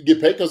mean, you get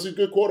paid because he's a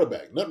good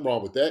quarterback. Nothing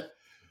wrong with that.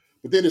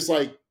 But then it's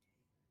like,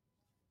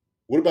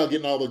 what about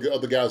getting all the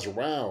other guys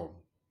around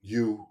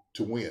you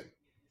to win?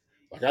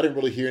 Like, I didn't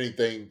really hear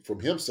anything from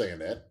him saying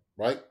that,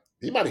 right?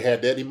 He might have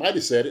had that. He might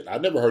have said it. I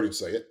never heard him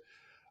say it.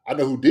 I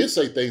know who did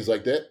say things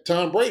like that.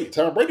 Tom Brady.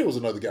 Tom Brady was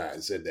another guy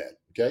that said that,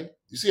 okay?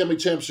 You see how many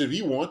championships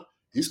he won?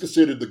 He's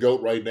considered the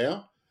GOAT right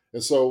now.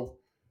 And so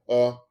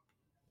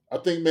I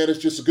think, man, it's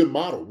just a good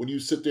model. When you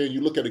sit there and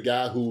you look at a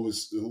guy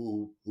who's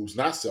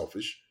not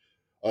selfish,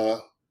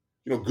 good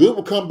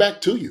will come back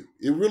to you.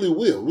 It really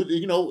will.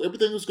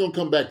 Everything is going to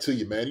come back to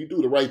you, man. You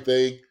do the right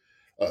thing.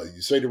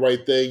 You say the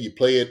right thing. You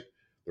play it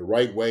the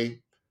right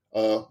way.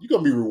 You're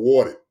going to be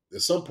rewarded.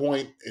 At some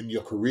point in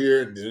your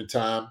career and in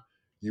time,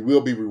 you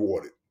will be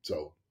rewarded.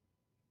 So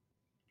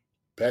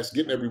Pat's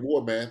getting that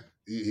reward, man.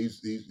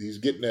 He's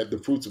getting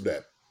the fruits of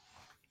that.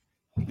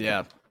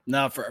 Yeah,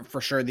 no,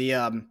 for sure.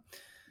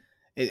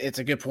 It's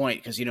a good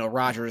point because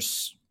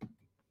Rodgers,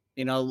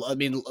 I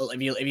mean,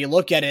 if you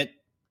look at it,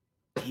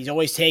 he's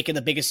always taken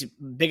the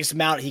biggest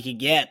amount he could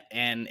get,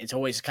 and it's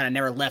always kind of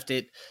never left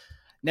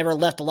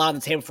a lot on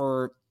the table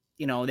for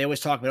they always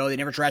talk about they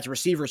never drafted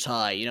receivers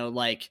high.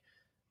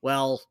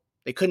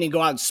 They couldn't even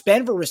go out and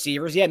spend for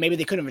receivers. Yeah, maybe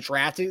they couldn't have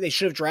drafted. They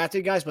should have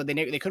drafted guys, but they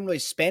couldn't really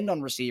spend on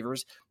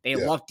receivers. They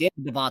lucked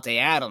into Devontae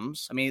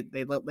Adams. I mean,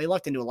 they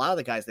lucked into a lot of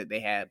the guys that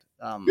they had.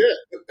 And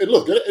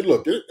look.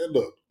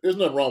 There's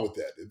nothing wrong with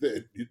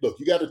that. Look,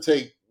 you got to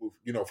take,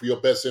 for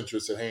your best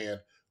interest at hand,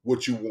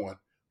 what you want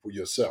for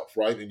yourself,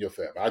 right, and your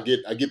family. I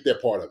get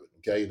that part of it,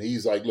 okay. And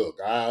he's like, look,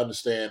 I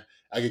understand.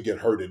 I could get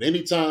hurt at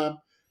any time.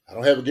 I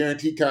don't have a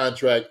guaranteed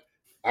contract.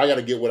 I got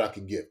to get what I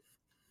can get.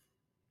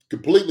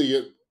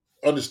 Completely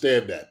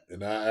understand that,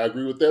 and I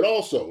agree with that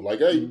also. Like,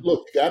 hey,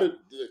 look, you got to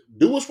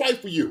do what's right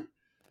for you.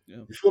 Yeah.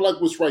 You feel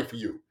like what's right for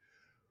you.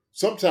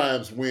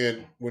 Sometimes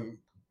when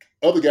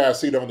other guys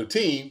see it on the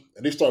team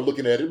and they start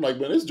looking at it like,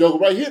 man, this joker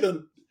right here,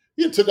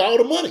 he took all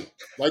the money.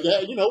 Like,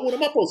 what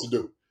am I supposed to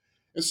do?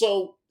 And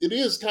so it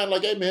is kind of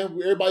like, hey, man,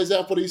 everybody's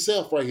out for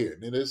themselves right here.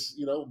 And it's,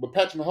 but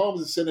Patrick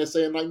Mahomes is sitting there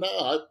saying like,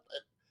 nah,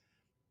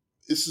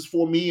 this is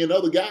for me and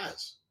other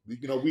guys.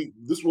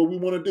 This is what we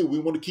want to do. We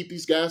want to keep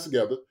these guys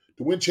together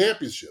to win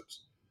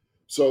championships.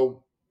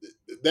 So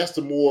that's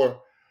the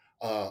more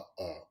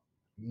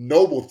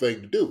noble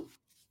thing to do.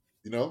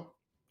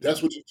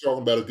 That's what you're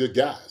talking about, a good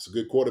guy. It's a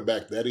good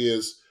quarterback. That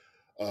is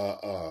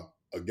a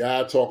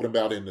guy talking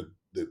about in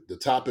the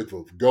topic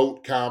of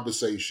GOAT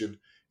conversation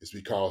is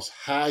because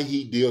how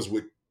he deals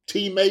with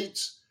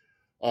teammates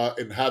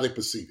and how they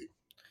perceive him.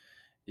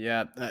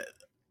 Yeah.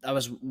 I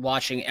was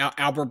watching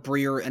Albert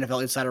Breer,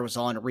 NFL Insider, was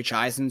on Rich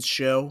Eisen's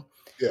show.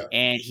 Yeah.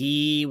 And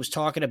he was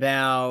talking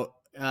about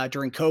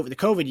during the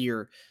COVID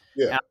year,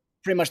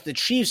 pretty much the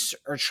Chiefs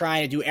are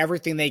trying to do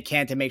everything they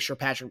can to make sure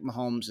Patrick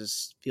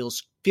Mahomes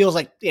feels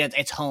like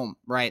it's home,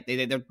 right?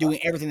 They're doing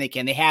everything they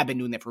can. They have been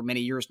doing that for many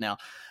years now.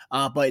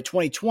 But in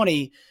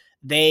 2020,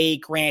 they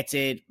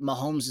granted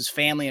Mahomes'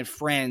 family and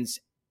friends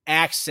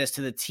access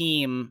to the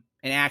team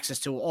and access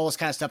to all this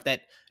kind of stuff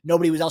that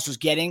nobody else was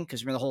getting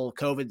because remember the whole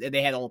COVID,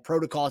 they had all the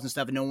protocols and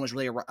stuff and no one was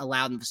really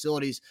allowed in the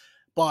facilities.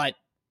 But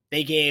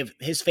they gave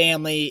his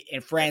family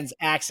and friends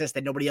access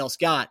that nobody else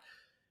got.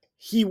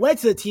 He went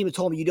to the team and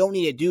told them, you don't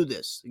need to do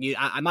this.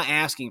 I'm not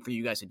asking for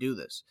you guys to do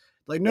this.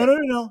 Like,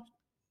 no.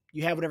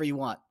 You have whatever you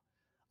want.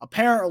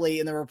 Apparently,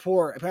 in the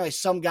report,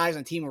 some guys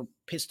on the team were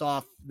pissed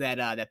off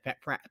that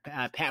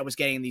Pat was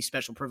getting these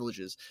special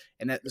privileges.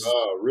 And that this is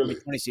really?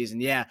 2020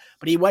 season. Yeah.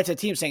 But he went to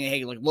the team saying,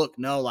 hey, like, look,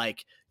 no,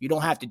 like, you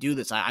don't have to do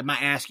this. I'm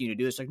not asking you to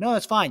do this. Like, no,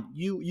 that's fine.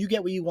 You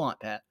get what you want,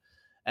 Pat.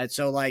 And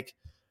so, like,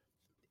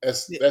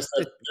 That's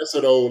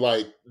an old,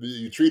 like,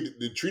 you treat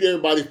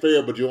everybody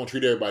fair, but you don't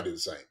treat everybody the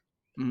same.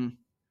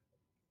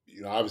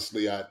 Mm-hmm.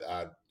 Obviously, I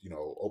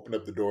open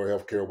up the door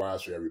healthcare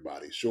wise for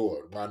everybody.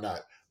 Sure, why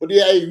not? But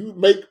yeah, you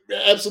make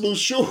absolute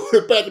sure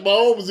that Patrick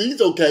Mahomes,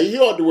 he's okay. He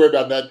don't have to worry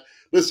about that.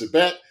 Listen,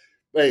 Pat,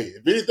 hey,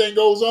 if anything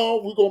goes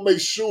on, we're gonna make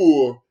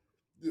sure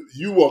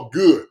you are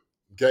good.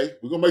 Okay,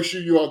 we're gonna make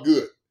sure you are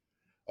good.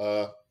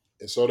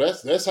 And so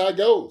that's how it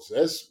goes.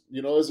 That's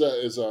there's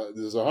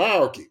a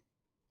hierarchy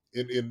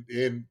in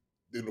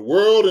the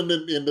world and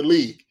in the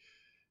league.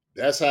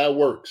 That's how it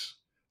works.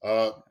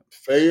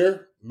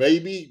 Fair,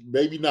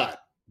 maybe not.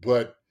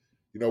 But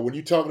when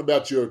you're talking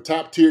about your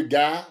top tier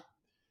guy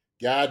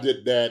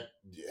that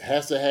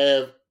has to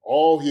have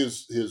all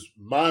his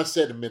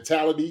mindset and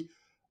mentality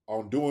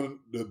on doing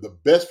the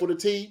best for the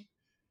team,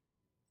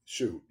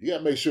 shoot, you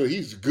gotta make sure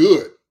he's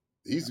good.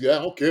 I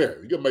don't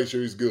care. You gotta make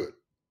sure he's good.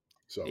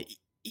 So,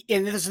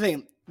 and this is the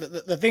thing.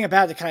 The thing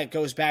about it kind of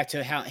goes back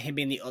to how him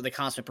being the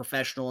consummate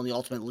professional and the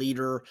ultimate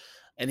leader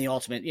and the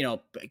ultimate,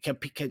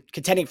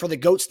 contending for the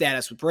GOAT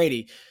status with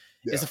Brady,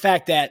 is the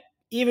fact that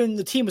even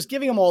the team was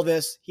giving him all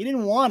this, he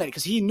didn't want it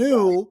because he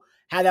knew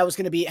how that was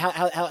going to be,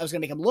 how it was going to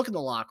make him look in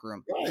the locker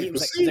room. Right. He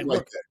was like,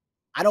 look,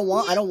 I don't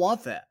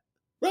want that.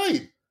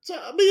 Right. So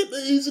I mean,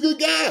 he's a good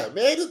guy,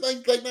 man. It's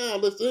like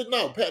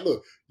no, Pat,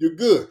 look, you're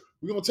good.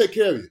 We're gonna take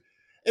care of you,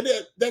 and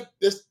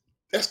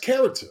that's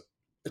character.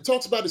 It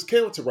talks about his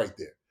character right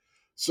there.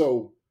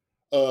 So,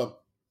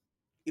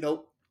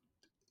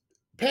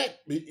 Pat,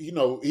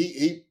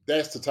 he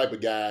that's the type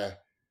of guy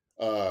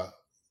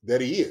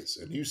that he is,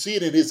 and you see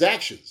it in his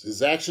actions.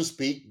 His actions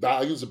speak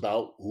volumes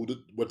about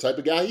what type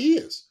of guy he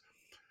is.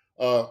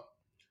 And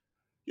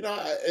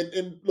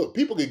look,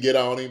 people can get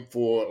on him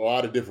for a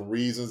lot of different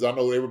reasons. I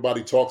know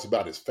everybody talks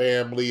about his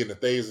family and the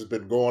things that's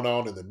been going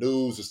on in the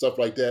news and stuff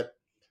like that.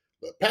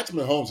 But Patrick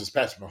Mahomes is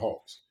Patrick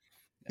Mahomes.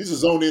 He's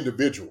his own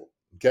individual,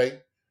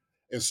 okay?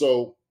 And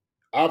so,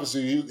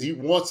 obviously, he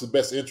wants the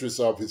best interests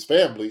of his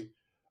family,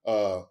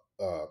 and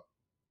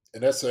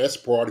that's a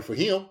priority for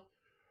him.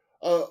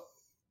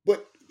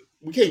 But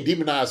we can't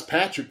demonize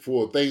Patrick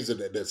for things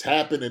that's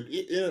happened.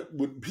 And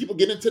when people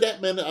get into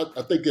that, man,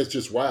 I think that's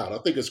just wild. I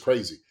think it's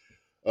crazy.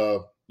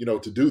 To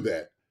do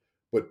that.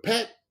 But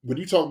Pat, when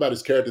you talk about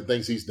his character and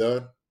things he's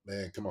done,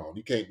 man, come on,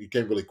 you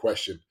can't really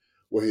question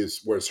where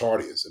his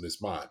heart is and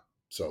his mind.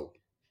 So,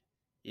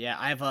 yeah,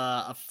 I have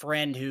a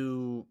friend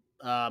who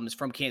is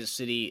from Kansas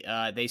City.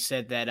 They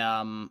said that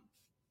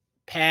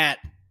Pat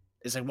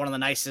is like one of the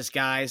nicest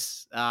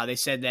guys. They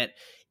said that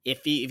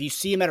if you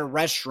see him at a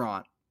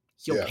restaurant,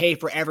 he'll pay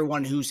for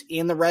everyone who's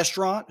in the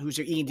restaurant, who's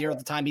eating dinner at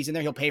the time he's in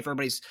there. He'll pay for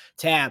everybody's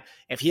tab.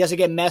 If he doesn't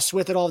get messed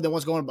with at all, no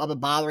one's going up and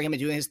bothering him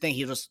and doing his thing.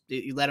 He'll just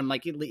let him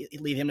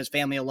leave him and his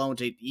family alone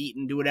to eat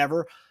and do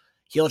whatever.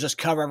 He'll just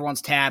cover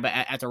everyone's tab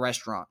at the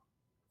restaurant.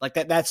 Like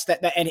that. That's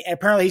that. And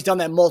apparently he's done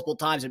that multiple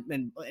times.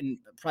 And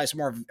probably some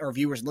more of our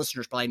viewers and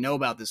listeners probably know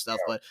about this stuff.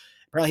 But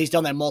apparently he's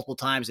done that multiple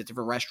times at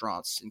different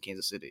restaurants in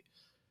Kansas City.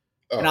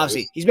 And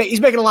obviously, he's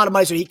making a lot of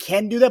money, so he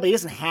can do that, but he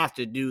doesn't have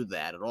to do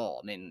that at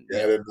all. I mean,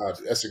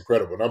 that's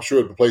incredible. And I'm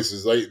sure the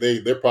places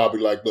they're probably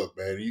like, look,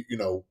 man,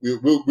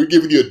 we're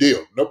giving you a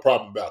deal, no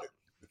problem about it.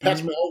 If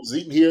Patrick Mahomes is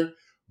eating here,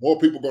 more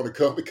people are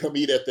going to come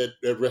eat at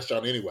that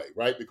restaurant anyway,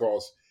 right?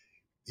 Because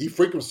he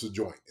frequents the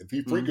joint. If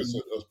he frequents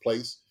a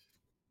place,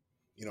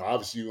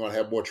 obviously you're going to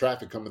have more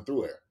traffic coming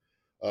through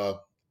there.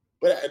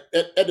 But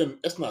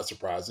that's not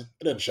surprising.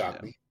 It doesn't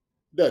shock me.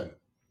 It doesn't.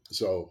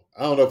 So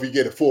I don't know if he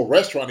get a full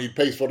restaurant, he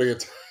pays for the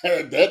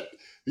entire that.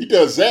 He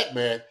does that,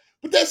 man.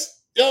 But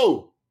that's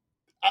you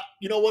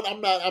know what?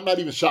 I'm not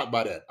even shocked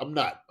by that. I'm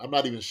not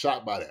even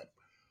shocked by that.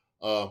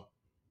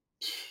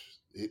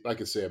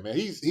 Like I said, man,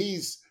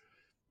 he's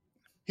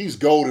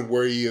golden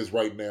where he is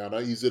right now. Now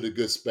he's in a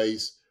good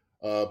space.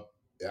 You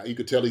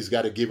could tell he's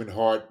got a giving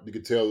heart. You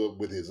could tell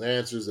with his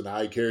answers and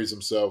how he carries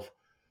himself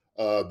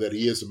that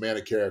he is a man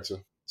of character.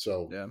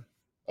 So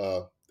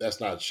that's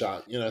not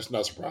shock. That's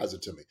not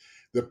surprising to me.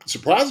 The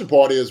surprising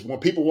part is when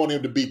people want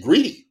him to be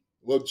greedy.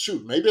 Well,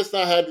 shoot, maybe that's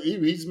not how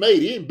he's made.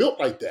 He ain't built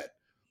like that,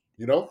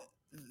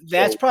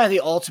 That's probably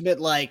the ultimate,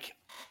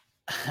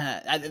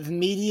 the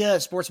media,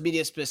 sports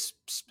media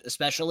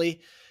especially,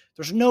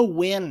 there's no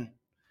win.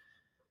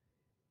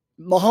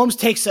 Mahomes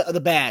takes the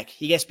bag.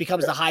 He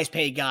becomes the highest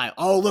paid guy.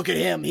 Oh, look at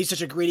him. He's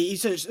such a greedy.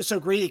 He's so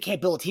greedy he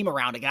can't build a team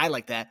around a guy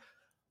like that.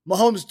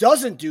 Mahomes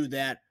doesn't do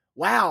that.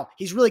 Wow,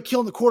 he's really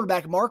killing the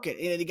quarterback market.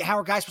 And how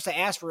are guys supposed to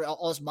ask for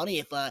all this money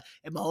if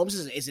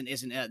Mahomes isn't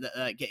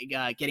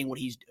getting what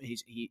he's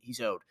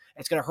owed?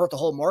 It's going to hurt the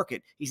whole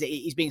market.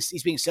 He's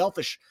being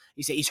selfish.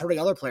 He's hurting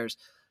other players.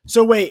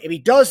 So wait, if he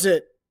does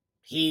it,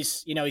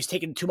 he's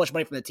taking too much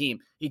money from the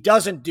team. He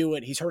doesn't do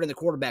it. He's hurting the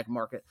quarterback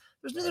market.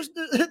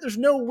 There's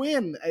no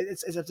win.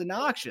 It's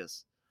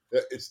obnoxious.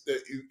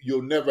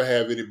 You'll never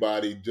have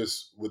anybody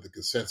just with the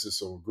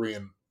consensus of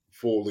agreeing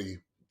fully,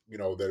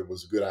 that it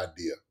was a good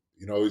idea.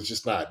 It's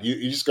just not.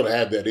 You're just going to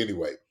have that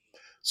anyway.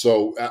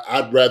 So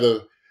I'd rather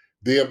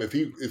them,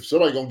 if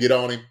somebody's going to get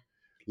on him,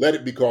 let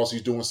it because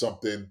he's doing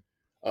something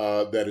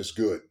that is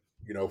good.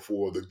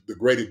 for the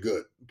greater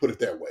good. Put it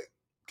that way.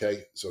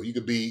 Okay. So you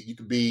could be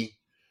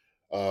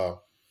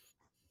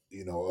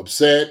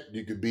upset.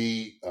 You could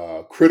be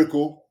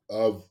critical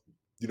of,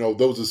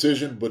 those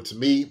decisions. But to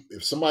me,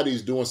 if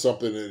somebody's doing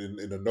something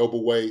in a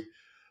noble way,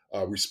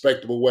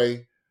 respectable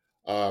way,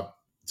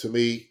 to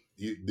me,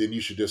 then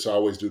you should just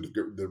always do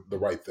the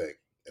right thing.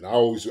 And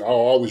I'll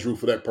always root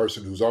for that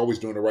person who's always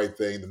doing the right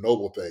thing, the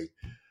noble thing,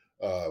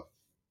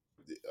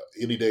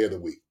 any day of the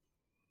week.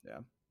 Yeah.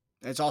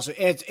 It's also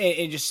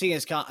just seeing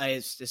his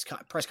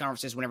press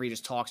conferences whenever he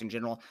just talks in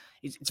general.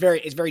 It's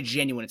very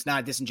genuine. It's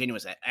not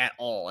disingenuous at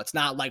all. It's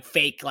not like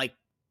fake. Like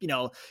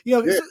Yeah.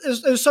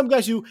 there's some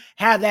guys who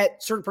have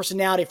that certain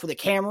personality for the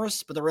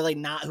cameras, but they're really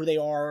not who they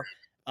are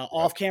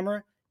off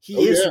camera. He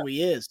is who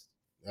he is.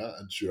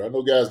 Sure, I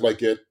know guys like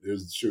that.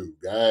 There's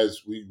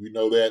guys we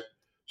know that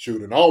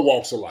in all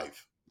walks of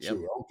life. Yep. Shoot,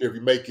 I don't care if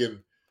you're making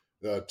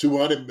half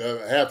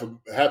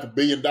 $500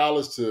 million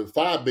to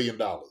 $5 billion.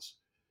 There's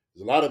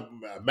a lot of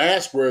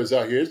mask wearers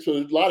out here. So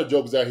there's a lot of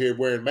jokers out here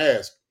wearing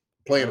masks,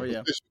 playing a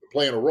position,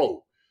 playing a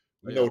role.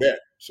 We know that.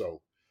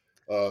 So,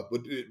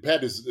 but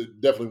Pat is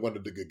definitely one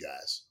of the good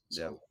guys.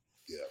 So,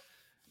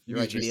 You're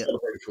right, JD.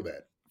 Celebrated for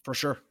that. For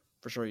sure.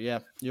 Yeah,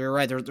 you're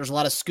right. There's a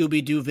lot of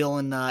Scooby-Doo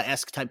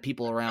villain-esque type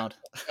people around.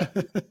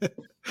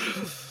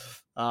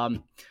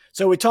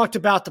 So we talked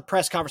about the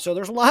press conference. So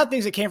there's a lot of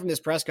things that came from this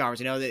press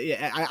conference.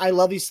 I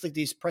love these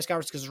press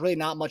conferences because there's really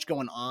not much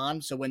going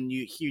on. So when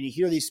you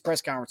hear these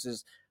press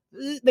conferences,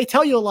 they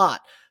tell you a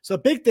lot. So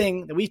the big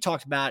thing that we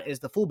talked about is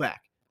the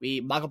fullback.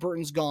 Michael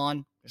Burton's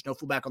gone. There's no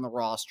fullback on the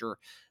roster.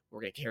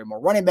 We're going to carry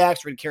more running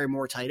backs. We're going to carry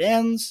more tight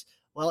ends.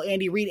 Well,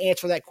 Andy Reid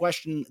answered that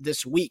question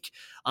this week.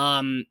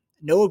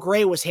 Noah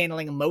Gray was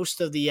handling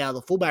most of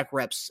the fullback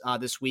reps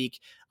this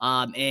week,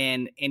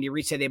 and Andy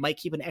Reid said they might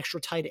keep an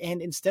extra tight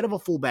end instead of a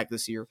fullback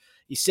this year.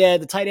 He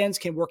said the tight ends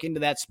can work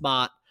into that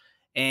spot,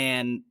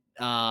 and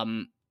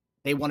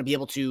they want to be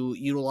able to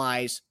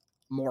utilize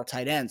more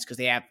tight ends because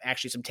they have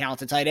actually some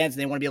talented tight ends,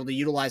 and they want to be able to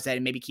utilize that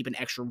and maybe keep an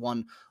extra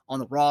one on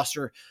the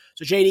roster.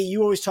 So, JD,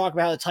 you always talk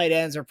about how the tight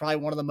ends are probably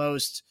one of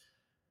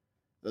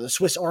the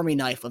Swiss Army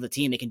knife of the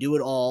team. They can do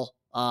it all.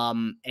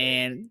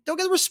 And don't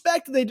get the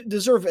respect they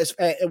deserve,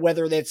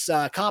 whether that's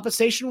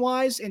compensation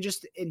wise and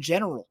just in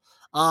general.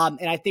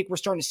 And I think we're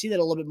starting to see that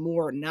a little bit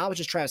more now with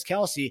just Travis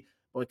Kelce,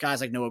 but with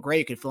guys like Noah Gray,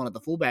 you can fill in at the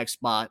fullback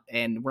spot,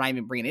 and we're not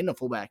even bringing in a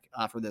fullback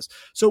for this.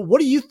 So what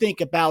do you think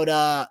about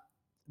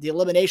the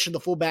elimination of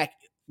the fullback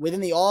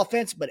within the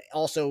offense, but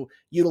also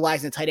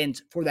utilizing the tight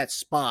end for that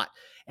spot?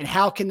 And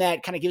how can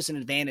that kind of give us an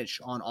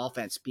advantage on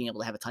offense, being able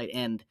to have a tight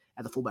end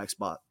at the fullback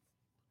spot?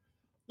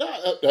 No,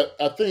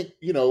 I think,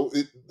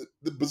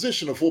 the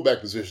position of fullback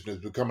position is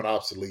becoming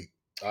obsolete,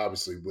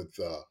 obviously, with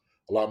a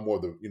lot more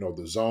of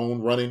the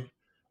zone running,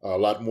 a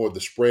lot more of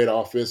the spread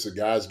offense, the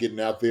guys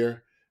getting out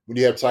there. When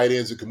you have tight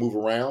ends that can move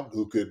around,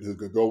 who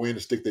could go in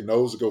and stick their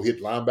nose and go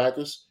hit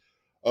linebackers,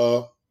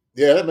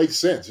 that makes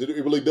sense. It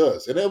really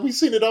does. And then we've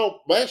seen it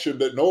all last year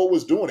that Noah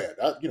was doing that.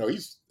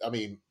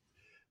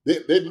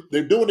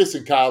 They're doing this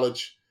in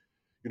college.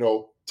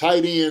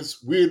 Tight ends,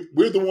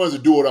 we're the ones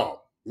that do it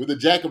all. We're the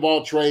jack of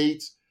all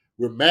trades.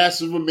 We're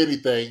massive of many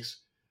things.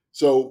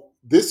 So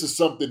this is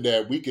something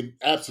that we can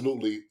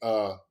absolutely,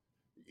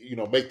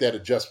 make that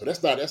adjustment.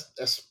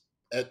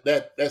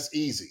 That's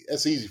easy.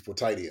 That's easy for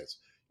tight ends.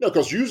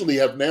 Because usually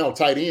you have now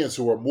tight ends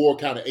who are more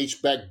kind of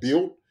H-back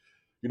built.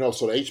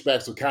 So the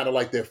H-backs are kind of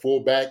like their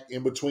fullback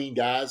in between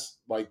guys,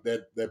 like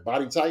that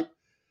body type.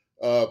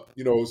 So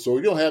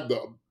you don't have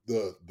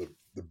the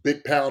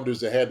big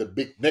pounders that had the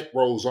big neck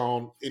rolls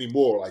on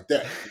anymore like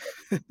that.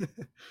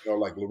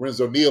 Like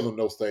Lorenzo Neal and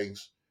those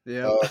things.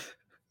 Yeah.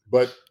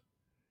 But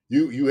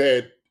you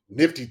had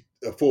nifty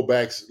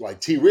fullbacks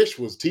like T. Rich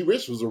was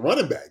a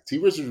running back. T.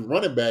 Rich was a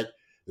running back.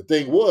 The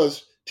thing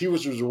was, T.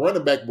 Rich was a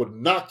running back would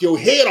knock your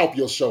head off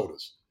your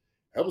shoulders.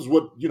 That was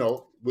what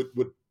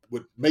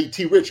made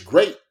T. Rich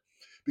great,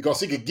 because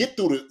he could get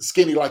through the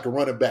skinny like a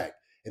running back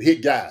and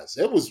hit guys.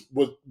 That was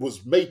what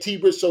made T.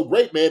 Rich so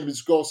great, man,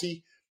 because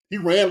he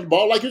ran the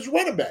ball like he was a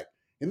running back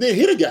and then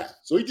hit a guy.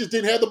 So he just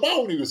didn't have the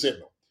ball when he was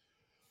hitting them.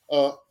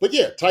 But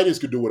yeah, tight ends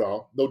could do it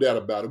all, no doubt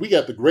about it. We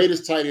got the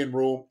greatest tight end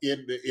room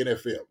in the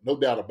NFL, no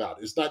doubt about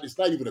it. It's not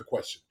even a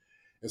question.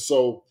 And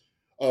so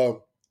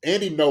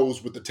Andy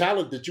knows with the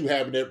talent that you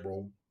have in that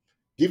room,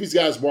 give these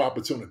guys more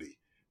opportunity.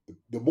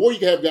 The more you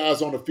can have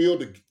guys on the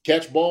field to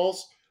catch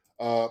balls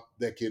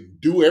that can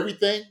do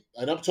everything,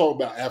 and I'm talking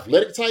about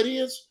athletic tight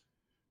ends,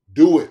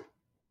 do it.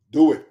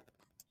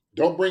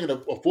 Don't bring in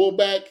a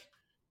fullback.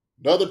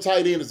 Another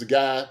tight end is a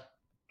guy,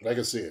 like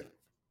I said,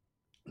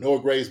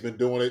 Noah Gray's been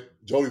doing it.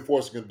 Jody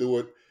Forster can do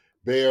it.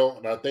 Bell,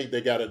 and I think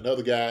they got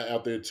another guy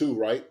out there too,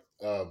 right?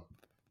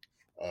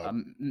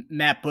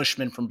 Matt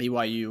Bushman from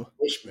BYU.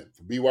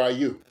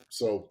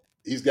 So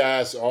these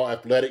guys are all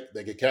athletic.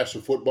 They can catch the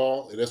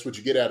football, and that's what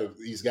you get out of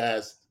these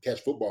guys,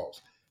 catch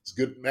footballs. It's a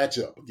good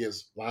matchup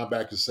against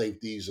linebackers,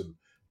 safeties, and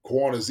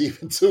corners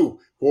even too.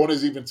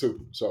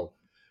 So,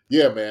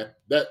 yeah, man,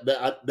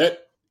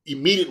 that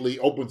immediately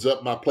opens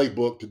up my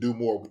playbook to do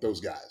more with those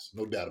guys.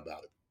 No doubt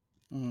about it.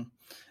 Mm-hmm.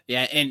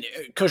 Yeah, and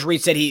Coach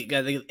Reed said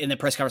in the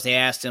press conference they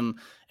asked him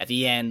at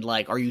the end,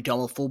 like, "Are you done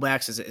with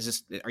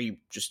fullbacks? Are you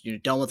just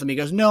done with them?" He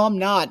goes, "No, I'm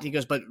not." He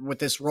goes, "But with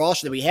this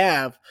roster that we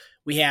have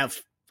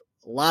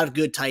a lot of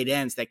good tight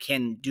ends that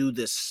can do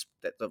this.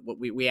 What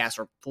we asked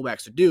our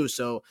fullbacks to do.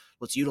 So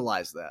let's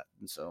utilize that."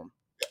 And so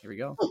here we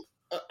go. Look,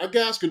 our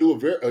guys can do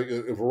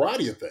a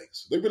variety of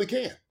things. They really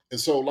can. And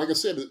so, like I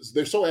said,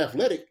 they're so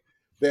athletic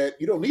that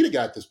you don't need a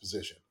guy at this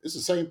position. It's the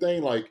same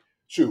thing. Like,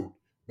 shoot.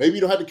 Maybe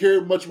you don't have to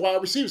carry much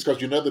wide receivers because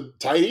you're another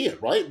tight end,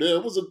 right? There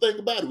was a thing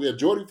about it. We had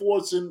Jordy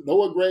Fortson,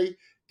 Noah Gray,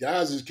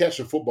 guys is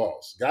catching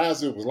footballs, guys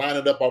that was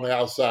lining up on the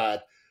outside,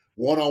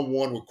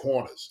 one-on-one with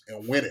corners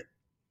and winning.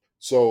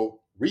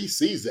 So Reed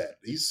sees that.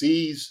 He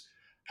sees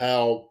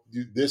how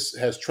this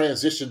has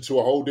transitioned to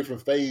a whole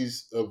different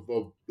phase of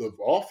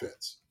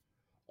offense.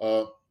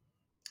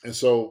 And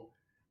so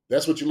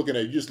that's what you're looking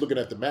at. You're just looking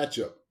at the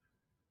matchup,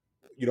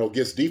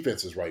 against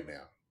defenses right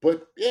now.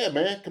 But, yeah,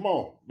 man, come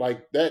on.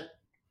 Like that,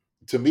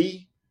 to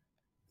me,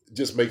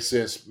 just makes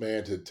sense,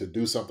 man, to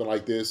do something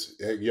like this.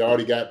 You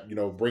already got,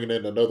 bringing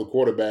in another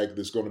quarterback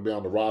that's going to be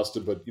on the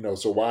roster. But,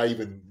 so why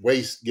even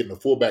waste getting a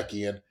fullback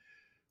in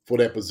for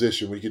that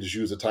position when you can just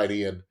use a tight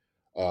end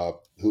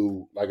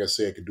who, like I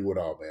said, can do it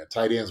all, man.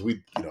 Tight ends,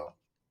 we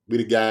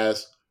the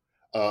guys.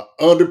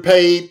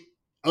 Underpaid,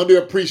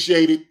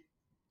 underappreciated.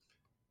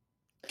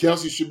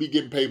 Kelsey should be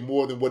getting paid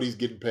more than what he's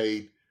getting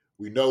paid.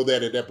 We know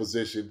that at that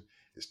position.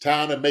 It's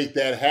time to make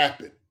that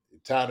happen.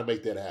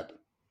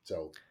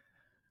 So,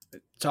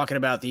 talking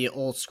about the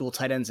old school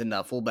tight ends and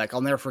fullback, I'll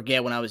never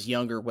forget when I was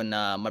younger when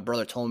my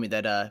brother told me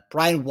that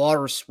Brian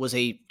Waters was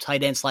a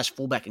tight end /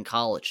 fullback in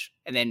college,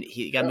 and then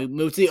he got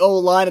moved to the O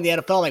line in the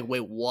NFL. I'm like,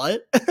 wait,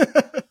 what?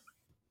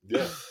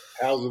 Yeah,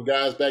 housing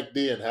guys back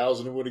then,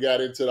 housing them when he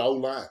got into the O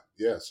line.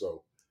 Yeah,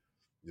 so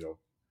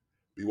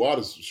B.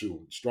 Waters,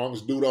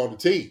 strongest dude on the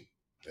team,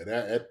 and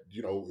that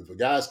if a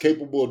guy's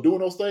capable of doing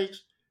those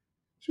things,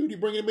 you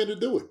bring him in to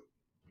do it.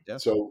 Yeah.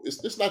 So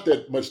it's not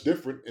that much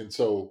different. And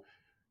so,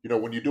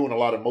 when you're doing a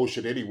lot of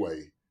motion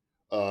anyway,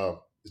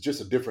 it's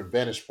just a different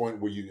vantage point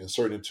where you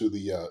insert into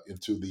the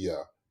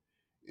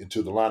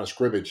line of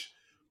scrimmage.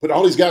 But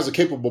all these guys are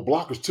capable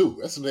blockers too.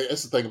 That's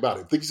the thing about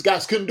it. If these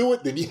guys couldn't do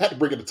it, then you had to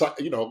bring in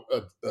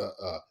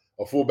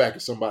a fullback or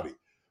somebody.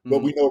 Mm-hmm.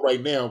 But we know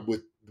right now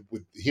with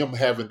him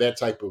having that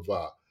type of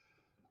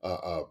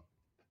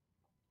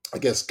I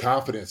guess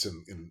confidence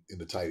in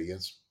the tight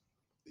ends.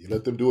 You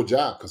let them do a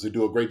job because they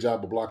do a great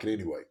job of blocking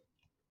anyway.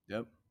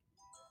 Yep.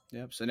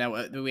 So now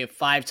we have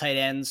 5 tight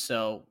ends.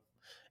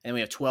 And we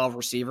have 12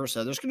 receivers.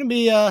 So there's going to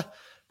be a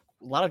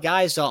lot of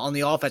guys on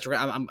the offense.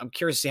 I'm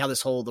curious to see how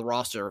the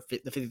roster,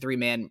 the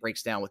 53-man,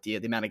 breaks down with the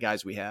amount of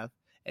guys we have.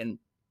 And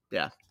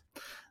yeah,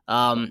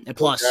 and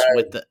plus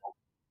with the.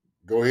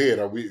 Go ahead.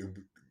 Are we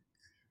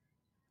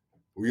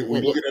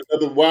looking at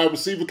another wide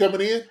receiver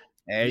coming in?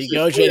 There you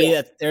go,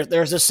 JD.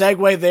 There's a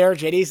segue there.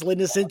 JD's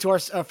leading us into our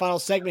final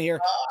segment here.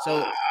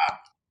 So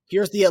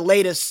here's the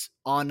latest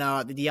on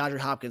the DeAndre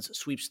Hopkins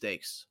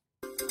sweepstakes.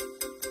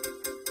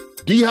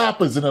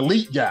 D-Hop is an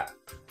elite guy.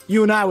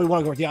 You and I would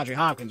want to go with DeAndre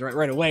Hopkins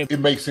right away. It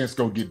makes sense to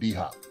go get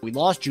D-Hop. We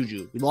lost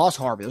Juju. We lost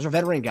Harvey. Those are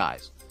veteran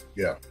guys.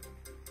 Yeah.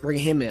 Bring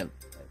him in.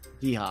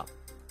 D-Hop.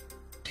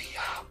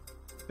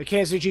 The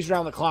Kansas City Chiefs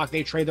around the clock,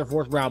 they trade their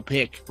 4th-round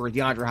pick for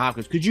DeAndre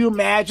Hopkins. Could you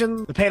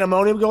imagine the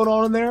pandemonium going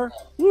on in there?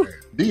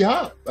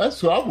 D-Hop. That's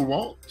who I would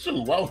want.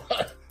 Shoot,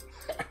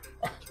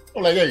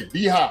 I'm like, hey,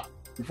 D-Hop.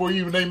 Before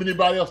you even name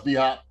anybody else,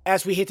 D-Hop.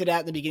 As we hinted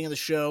at in the beginning of the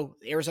show,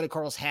 the Arizona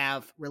Cardinals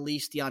have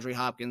released DeAndre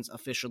Hopkins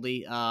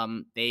officially.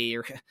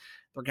 They're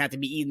going to have to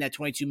be eating that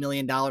 $22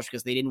 million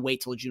because they didn't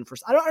wait till June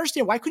 1st. I don't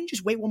understand. Why couldn't you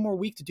just wait one more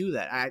week to do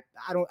that? I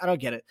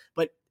don't get it.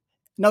 But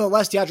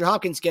nonetheless, DeAndre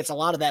Hopkins gets a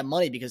lot of that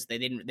money because they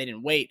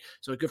didn't wait.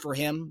 So good for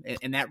him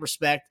in that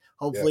respect.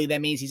 Hopefully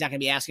that means he's not going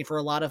to be asking for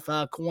a lot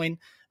of coin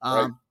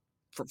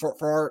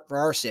for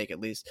our sake at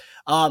least.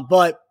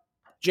 But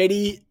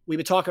JD, we've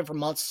been talking for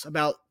months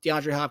about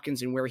DeAndre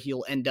Hopkins and where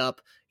he'll end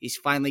up. He's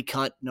finally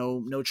cut.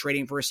 No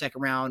trading for a 2nd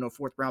round, no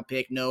 4th round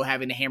pick, no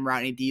having to hammer out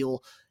any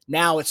deal.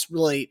 Now it's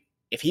really,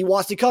 if he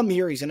wants to come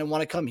here, he's going to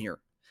want to come here.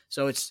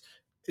 So it's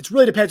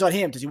really depends on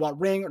him. Does he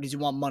want ring or does he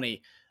want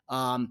money?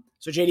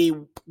 So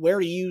JD, where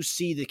do you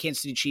see the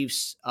Kansas City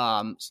Chiefs?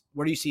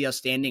 Where do you see us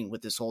standing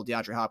with this whole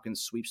DeAndre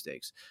Hopkins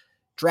sweepstakes?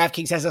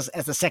 DraftKings has us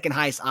as the 2nd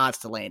highest odds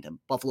to land him.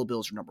 Buffalo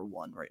Bills are number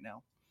 1 right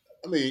now.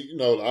 I mean,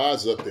 the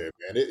odds up there,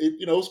 man.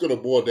 It's going to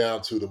boil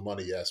down to the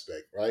money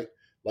aspect, right?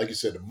 Like you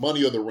said, the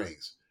money or the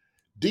rings.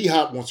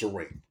 D-Hop wants a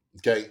ring,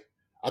 okay?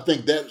 I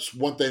think that's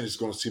one thing that's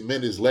going to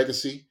cement his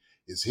legacy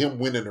is him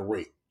winning a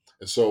ring.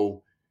 And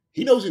so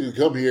he knows he can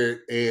come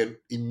here and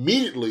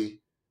immediately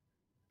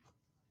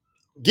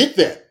get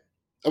that.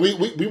 I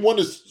mean, we won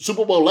the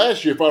Super Bowl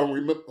last year, if I don't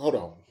remember. Hold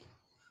on.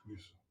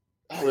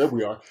 Oh, there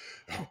we are.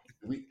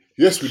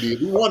 Yes, we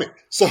did. We won it.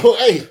 So,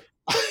 hey,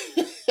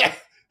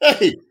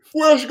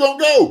 where else you going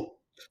to go?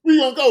 Where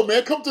you going to go,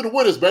 man? Come to the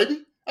winners,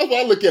 baby. That's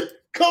what I look at.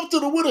 Come to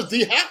the winners,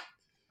 D-Hop.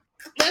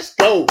 Let's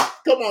go.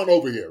 Come on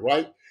over here,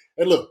 right?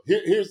 And look,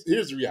 here's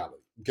the reality,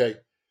 okay?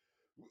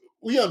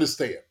 We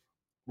understand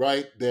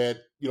right, that,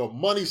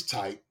 money's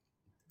tight.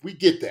 We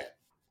get that.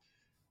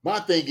 My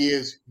thing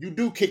is, you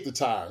do kick the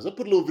tires. I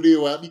put a little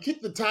video out. You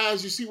kick the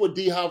tires, you see what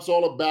D-Hop's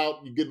all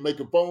about. You get to make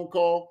a phone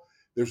call.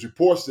 There's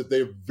reports that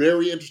they're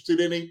very interested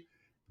in him.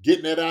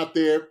 Getting that out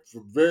there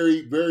for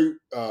very, very,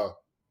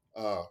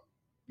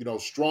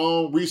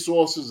 strong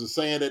resources and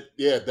saying that,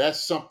 yeah,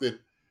 that's something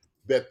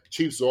that the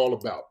Chiefs are all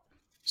about.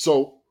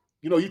 So,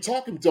 you're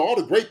talking to all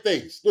the great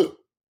things. Look,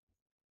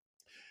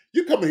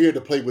 you're coming here to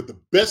play with the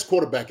best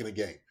quarterback in the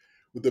game,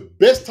 with the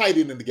best tight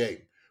end in the game,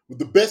 with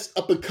the best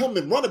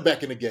up-and-coming running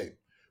back in the game,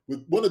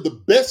 with one of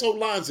the best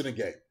O-lines in the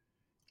game.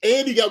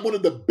 And you got one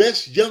of the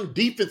best young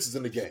defenses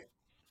in the game.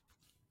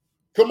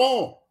 Come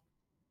on.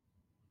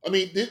 I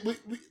mean,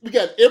 we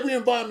got every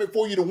environment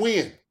for you to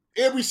win.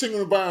 Every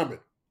single environment.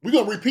 We're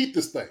going to repeat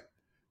this thing.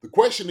 The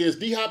question is,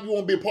 D-Hop, you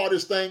want to be a part of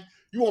this thing?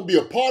 You want to be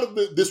a part of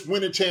this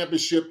winning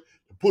championship,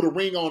 put a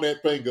ring on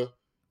that finger,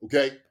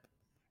 okay,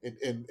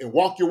 and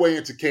walk your way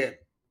into Canton.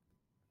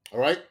 All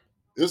right?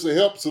 This will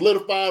help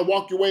solidify and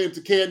walk your way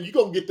into Canton. You're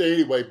going to get there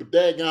anyway, but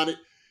daggone it.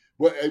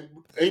 Well,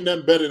 ain't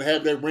nothing better than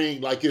having that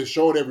ring like it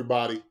showed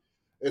everybody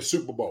at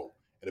Super Bowl.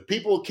 And the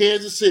people of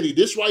Kansas City,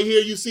 this right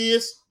here, you see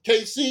this?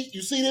 KC,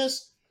 you see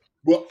this?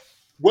 Well,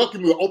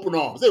 welcome you with open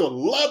arms. They would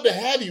love to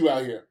have you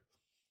out here.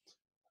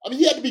 I mean,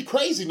 you had to be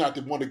crazy not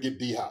to want to get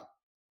D-Hop.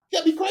 You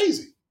had to be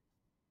crazy.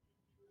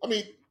 I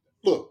mean,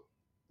 look,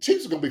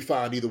 Chiefs are going to be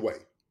fine either way,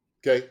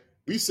 okay?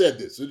 We said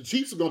this. So the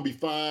Chiefs are going to be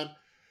fine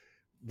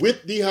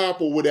with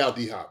D-Hop or without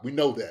D-Hop. We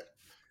know that.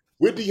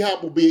 With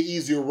D-Hop will be an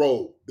easier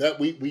role. That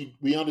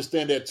we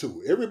understand that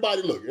too.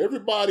 Everybody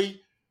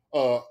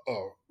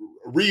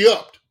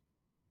re-upped.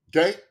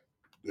 Okay?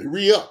 They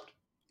re-upped.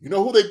 You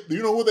know who they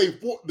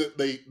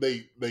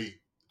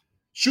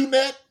shooting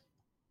at?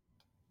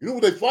 You know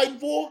who they fighting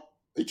for?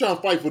 They trying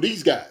to fight for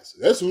these guys.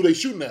 That's who they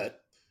shooting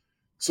at.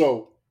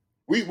 So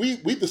we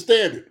the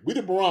standard. We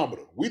the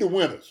barometer. We the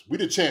winners. We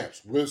the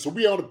champs. So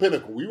we on the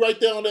pinnacle. We right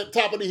there on that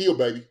top of the hill,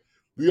 baby.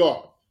 We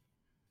are.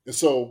 And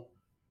so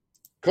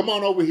come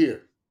on over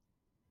here.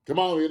 Come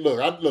on,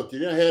 look. You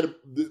done had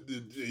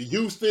the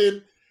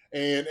Houston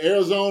and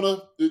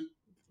Arizona.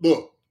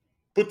 Look,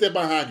 put that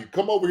behind you.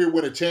 Come over here,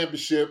 win a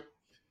championship.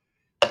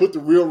 Put the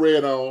real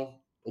red on,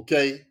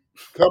 okay?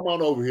 Come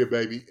on over here,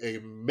 baby,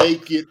 and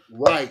make it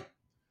right.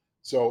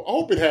 So I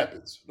hope it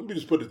happens. Let me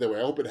just put it that way.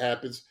 I hope it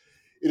happens.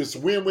 It is a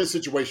win-win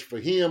situation for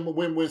him, a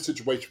win-win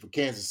situation for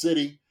Kansas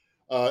City.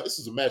 This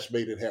is a match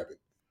made in heaven.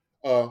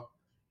 And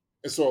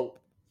so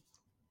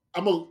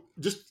I'm going to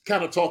just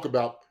kind of talk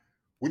about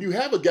when you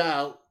have a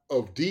guy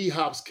of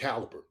D-Hop's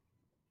caliber,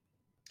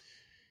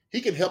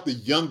 he can help the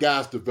young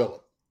guys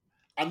develop.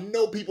 I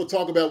know people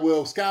talk about,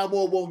 well, Sky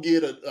Moore won't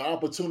get an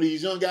opportunity.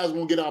 These young guys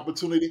won't get an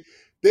opportunity.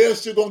 They're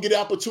still going to get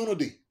an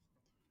opportunity.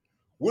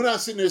 We're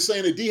not sitting there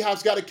saying that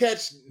D-Hop's got to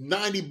catch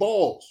 90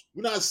 balls.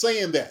 We're not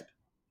saying that,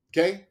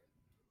 okay?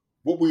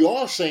 What we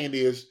are saying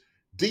is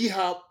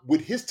D-Hop,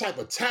 with his type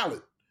of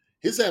talent,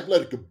 his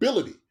athletic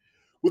ability,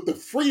 with the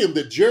freedom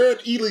that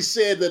Jared Ely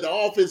said that the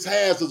offense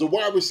has, as a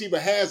wide receiver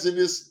has in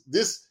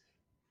this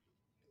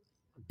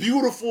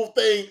beautiful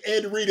thing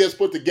Andy Reid has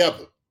put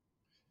together.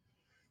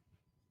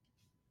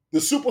 The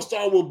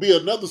superstar will be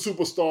another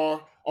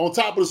superstar on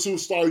top of the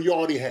superstar you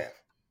already have,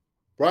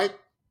 right?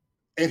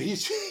 And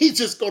he's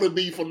just going to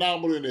be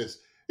phenomenal in this.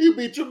 He'll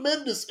be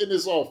tremendous in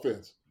this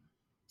offense.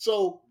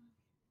 So,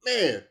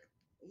 man,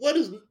 what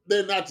is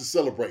there not to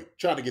celebrate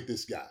trying to get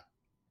this guy?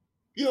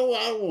 I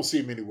don't want to see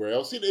him anywhere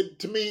else.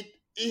 To me,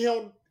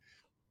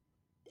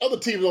 other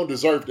teams don't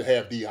deserve to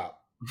have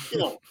D-Hop.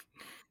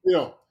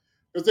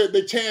 Because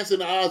their chance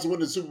and the odds of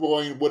winning the Super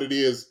Bowl ain't what it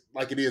is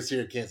like it is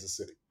here in Kansas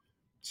City.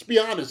 Just be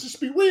honest.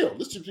 Just be real.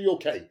 Let's just be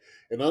okay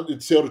and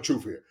tell the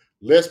truth here.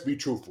 Let's be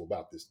truthful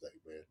about this thing,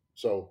 man.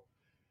 So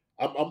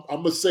I'm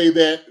going to say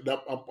that.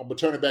 I'm going to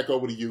turn it back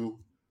over to you.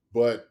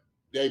 But,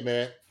 hey,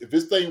 man, if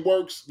this thing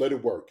works, let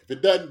it work. If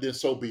it doesn't, then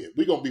so be it.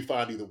 We're going to be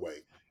fine either way.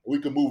 We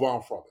can move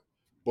on from it.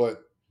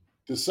 But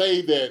to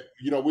say that,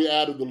 we're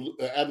out of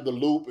the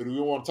loop and we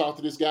don't want to talk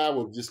to this guy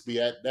will just be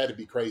that'd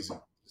be crazy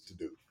to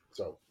do.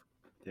 So,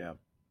 yeah.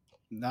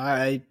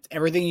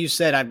 Everything you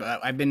said,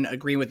 I've been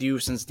agreeing with you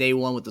since day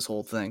one with this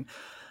whole thing.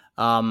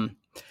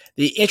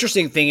 The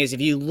interesting thing is,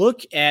 if you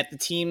look at the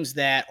teams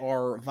that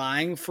are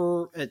vying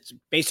for, it's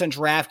based on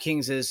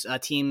DraftKings as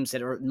teams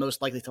that are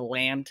most likely to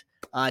land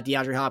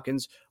DeAndre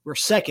Hopkins, we're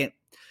second.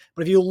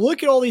 But if you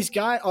look at all these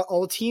guys,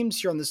 all the teams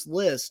here on this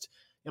list,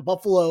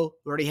 Buffalo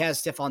already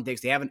has Stephon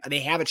Diggs. They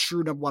have a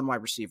true number one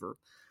wide receiver.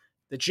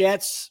 The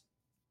Jets,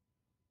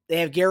 they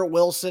have Garrett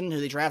Wilson,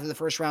 who they drafted in the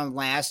first round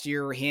last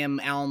year.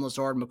 Him, Allen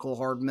Lazard, McCole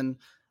Hardman.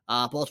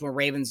 Baltimore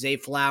Ravens, Zay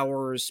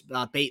Flowers,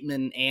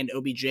 Bateman, and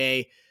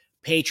OBJ.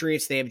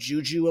 Patriots, they have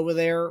Juju over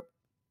there.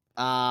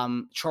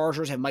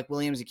 Chargers have Mike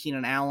Williams and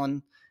Keenan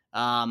Allen.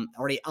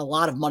 Already a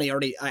lot of money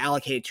already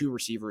allocated to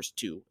receivers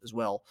too as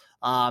well.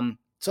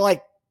 So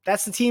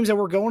that's the teams that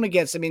we're going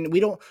against. I mean,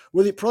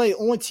 we're probably the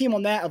only team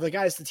on that of the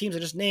guys, the teams I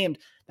just named,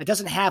 that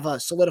doesn't have a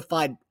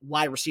solidified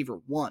wide receiver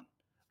one.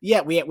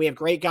 Yeah, we have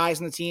great guys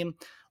on the team.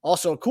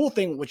 Also, a cool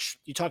thing, which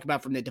you talk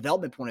about from the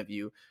development point of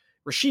view,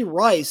 Rashee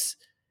Rice,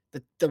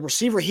 the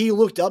receiver he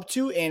looked up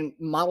to and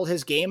modeled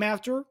his game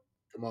after.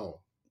 Come on.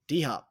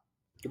 D-Hop.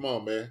 Come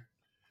on, man.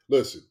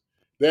 Listen,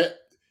 that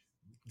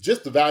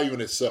just the value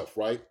in itself,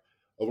 right?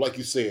 Of, like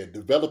you said,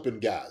 developing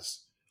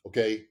guys,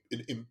 okay,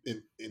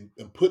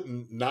 and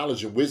putting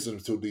knowledge and wisdom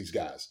to these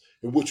guys,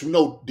 in which we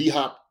know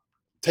D-Hop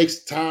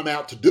takes time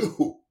out to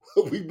do.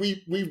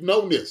 We've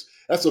known this.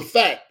 That's a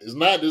fact. It's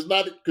not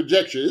a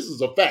conjecture. This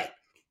is a fact.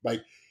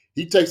 Like,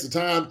 he takes the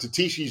time to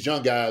teach these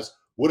young guys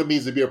what it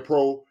means to be a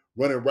pro,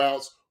 running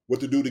routes, what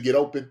to do to get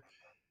open.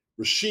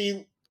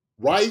 Rashee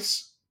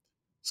Rice,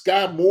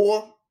 Sky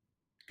Moore,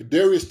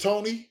 Kadarius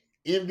Toney,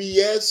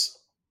 MVS,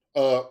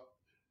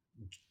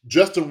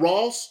 Justin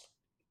Ross,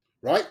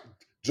 right?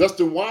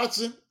 Justin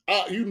Watson,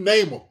 you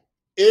name them.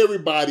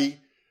 Everybody,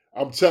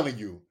 I'm telling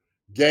you,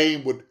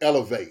 game would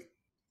elevate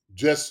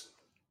just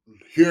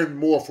hearing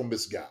more from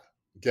this guy,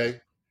 okay?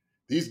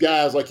 These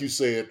guys, like you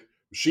said,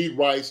 Rashee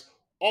Rice,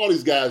 all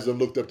these guys have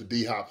looked up to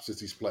D-Hop since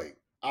he's played.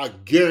 I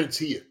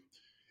guarantee it.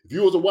 If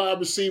you was a wide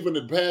receiver in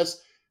the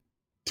past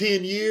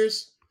 10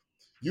 years,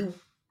 you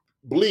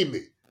believe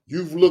me,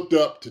 you've looked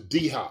up to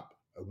D-Hop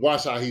and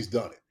watch how he's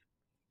done it.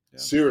 Yeah.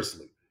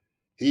 Seriously.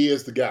 He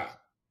is the guy.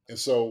 And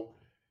so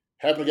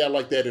having a guy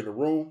like that in the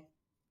room,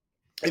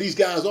 and these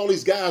guys, all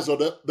these guys are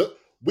the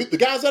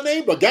guys I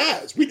named are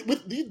guys.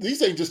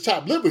 These ain't just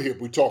chopped liver here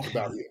we talk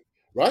about here,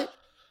 right?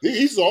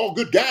 These are all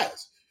good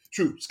guys.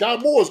 True. Sky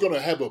Moore is going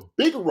to have a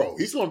bigger role.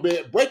 He's going to be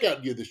a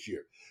breakout year this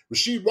year.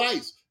 Rashee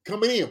Rice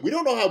coming in. We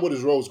don't know what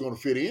his role is going to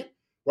fit in,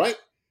 right?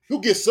 He'll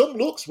get some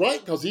looks,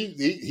 right? Because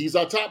he's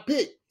our top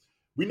pick.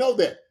 We know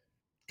that.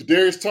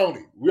 Kadarius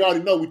Toney. We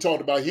already know we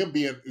talked about him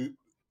being,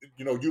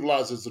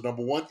 utilized as the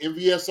number one.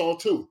 MVS all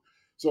too.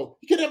 So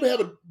you can never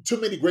have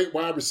too many great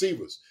wide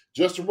receivers.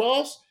 Justin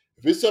Ross,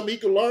 if it's something he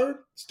can learn,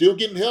 still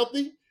getting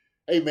healthy,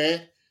 hey,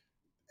 man,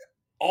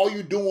 all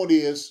you're doing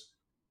is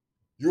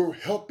you're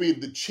helping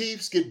the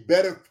Chiefs get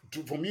better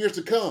from years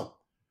to come.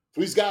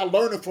 So these guys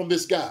learning from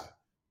this guy,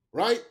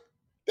 right?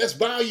 That's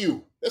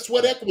value. That's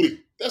sweat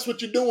equity. That's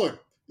what you're doing.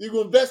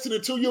 You're investing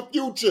into your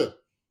future.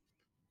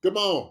 Come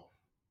on.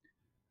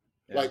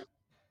 Yeah. Like,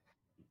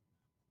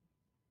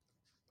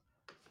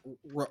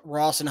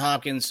 Ross and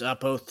Hopkins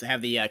both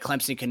have the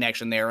Clemson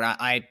connection there, and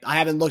I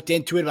haven't looked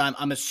into it, but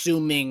I'm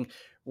assuming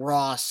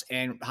Ross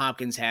and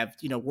Hopkins have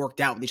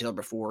worked out with each other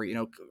before.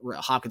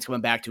 Hopkins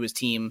coming back to his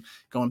team,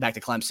 going back to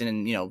Clemson,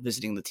 and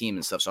visiting the team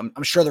and stuff. So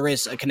I'm sure there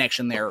is a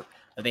connection there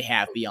that they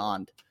have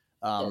beyond.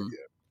 Yeah.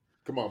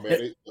 Come on,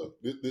 man!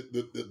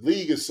 The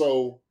league is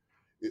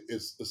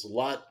it's a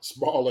lot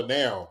smaller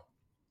now,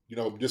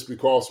 just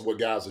because of what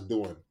guys are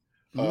doing.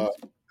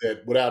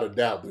 That without a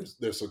doubt,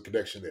 there's a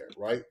connection there,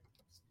 right?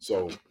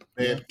 So,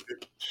 man,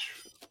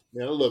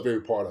 I love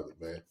every part of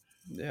it, man.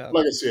 Yeah.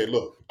 Like I said,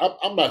 look,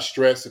 I'm not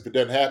stressed if it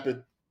doesn't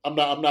happen. I'm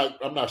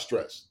not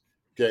stressed.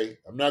 Okay,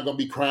 I'm not gonna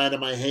be crying in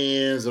my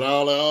hands and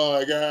all that. Oh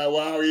my God,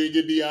 why are you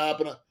getting the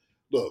op?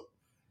 Look,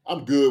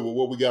 I'm good with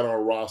what we got on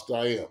our roster.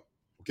 I am.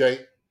 Okay,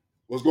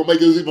 what's gonna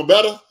make us even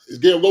better is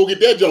go get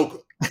that joker.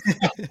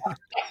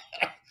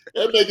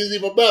 That makes us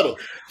even better.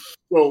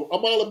 So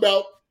I'm all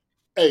about,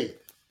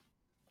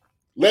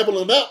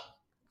 leveling up.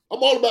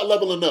 I'm all about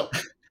leveling up.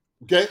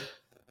 Okay?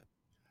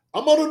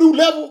 I'm on a new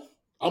level.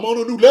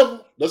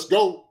 Let's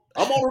go.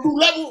 I'm on a new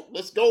level.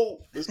 Let's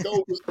go.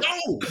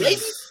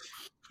 Baby.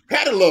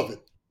 Patty love it.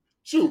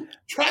 Shoot,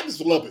 Travis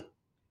love it.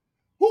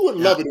 Who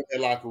wouldn't love it in that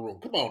locker room?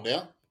 Come on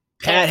now.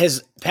 Pat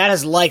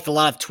has liked a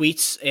lot of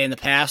tweets in the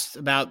past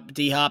about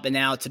D-Hop, and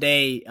now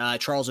today,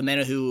 Charles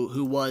Omenihu,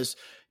 who was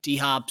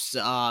D-Hop's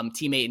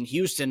teammate in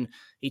Houston,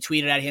 he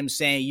tweeted at him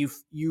saying,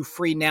 "You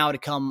free now to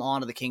come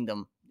onto the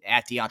kingdom,"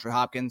 at DeAndre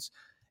Hopkins.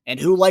 And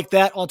who liked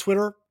that on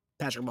Twitter?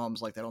 Patrick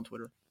Mahomes liked that on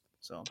Twitter.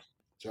 So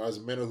Charles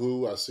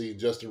Omenihu, I see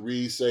Justin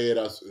Reed say it.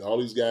 All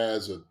these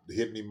guys are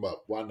hitting him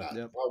up. Why not?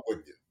 Yep. Why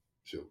wouldn't you?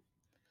 Sure.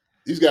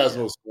 These guys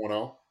know what's going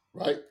on,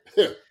 right?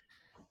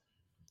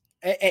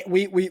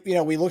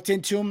 We looked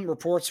into him,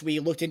 reports. We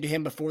looked into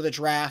him before the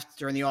draft,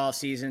 during the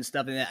offseason and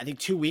stuff. And I think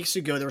 2 weeks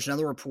ago, there was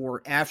another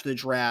report after the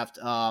draft.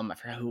 I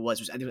forgot who it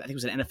was. I think it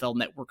was an NFL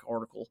Network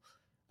article.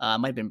 It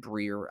might have been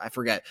Breer. I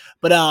forget.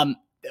 But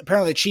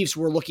apparently the Chiefs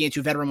were looking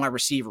into veteran wide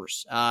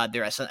receivers. I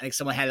think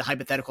someone had a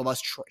hypothetical of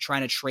us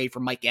trying to trade for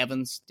Mike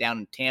Evans down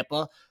in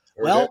Tampa.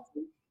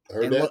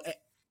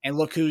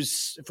 Look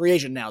who's a free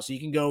agent now. So you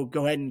can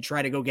go ahead and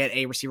try to go get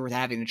a receiver without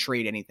having to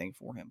trade anything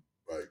for him.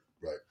 Right.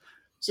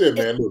 See,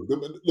 man,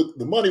 look,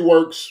 the money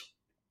works.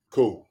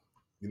 Cool.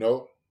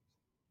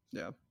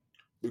 Yeah.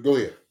 But go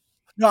ahead.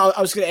 No,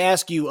 I was going to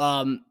ask you,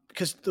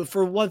 because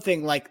for one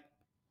thing, like,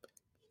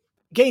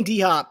 getting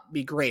D-Hop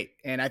be great.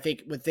 And I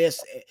think with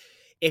this,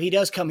 if he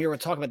does come here, we'll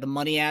talk about the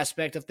money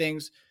aspect of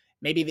things.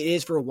 Maybe if it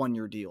is for a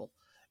 1-year deal.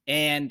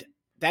 And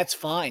that's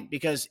fine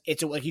because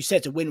like you said,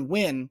 it's a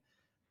win-win.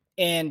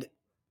 And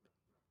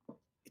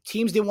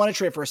teams didn't want to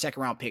trade for a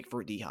second-round pick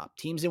for D-Hop.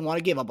 Teams didn't want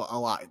to give up a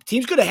lot.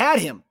 Teams could have had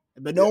him,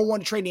 but no one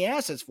wanted to trade any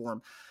assets for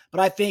him. But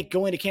I think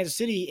going to Kansas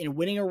City and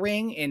winning a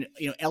ring and,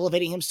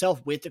 elevating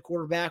himself with the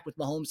quarterback, with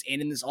Mahomes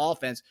and in this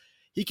offense,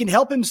 he can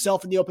help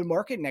himself in the open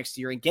market next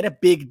year and get a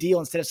big deal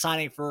instead of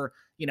signing for,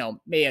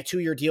 maybe a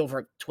 2-year deal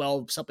for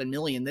 12 something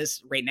million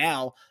this right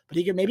now, but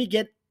he can maybe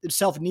get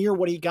himself near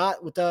what he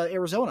got with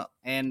Arizona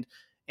and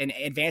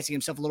advancing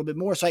himself a little bit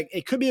more. So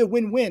it could be a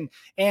win-win.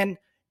 And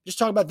just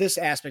talk about this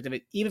aspect of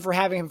it, even for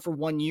having him for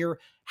 1 year,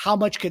 how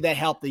much could that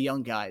help the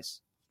young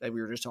guys that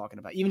we were just talking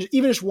about? Even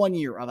just 1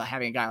 year of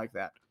having a guy like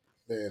that.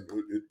 Man,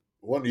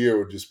 1 year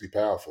would just be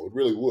powerful. It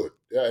really would.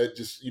 Yeah,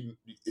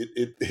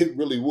 it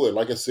really would.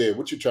 Like I said,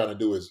 what you're trying to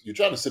do is you're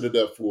trying to set it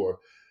up for,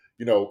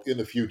 in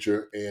the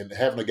future, and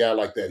having a guy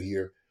like that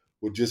here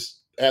would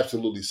just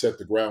absolutely set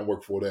the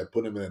groundwork for that.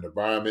 Put him in an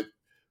environment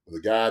with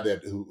a guy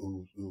that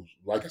who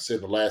like I said,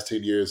 in the last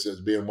 10 years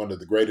has been one of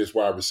the greatest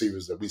wide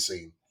receivers that we've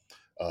seen.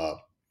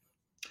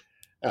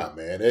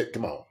 Man,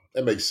 come on,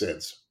 that makes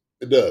sense.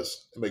 It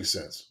does. It makes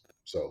sense.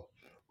 So,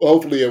 well,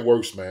 hopefully it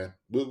works, man.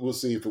 We'll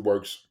see if it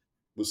works.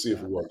 We'll see if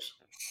it works.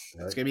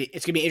 Right.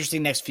 It's gonna be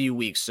interesting next few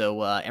weeks.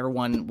 So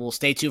everyone will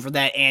stay tuned for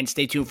that, and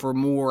stay tuned for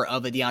more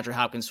of the DeAndre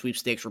Hopkins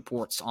sweepstakes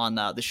reports on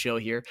the show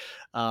here.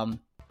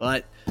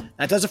 But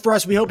that does it for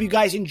us. We hope you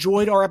guys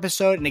enjoyed our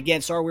episode. And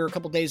again, sorry we were a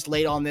couple days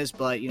late on this,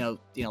 but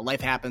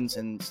life happens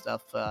and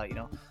stuff.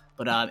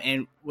 But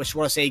and just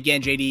want to say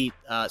again, JD,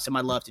 send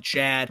my love to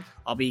Chad.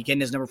 I'll be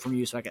getting his number from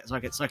you so I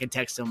can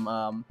text him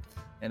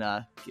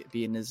and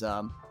be in his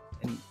and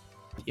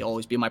he'll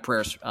always be in my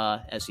prayers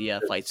as he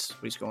fights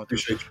what he's going through.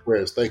 Appreciate your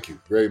prayers. Thank you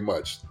very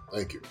much.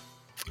 Thank you.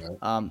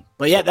 Right.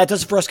 But yeah, that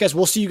does it for us, guys.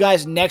 We'll see you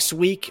guys next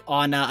week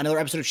on another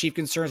episode of Chief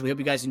Concerns. We hope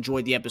you guys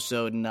enjoyed the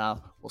episode, and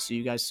we'll see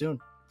you guys soon.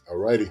 All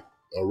righty.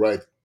 All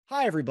right.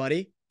 Hi,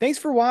 everybody. Thanks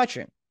for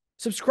watching.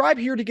 Subscribe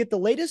here to get the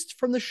latest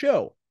from the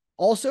show.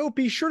 Also,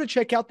 be sure to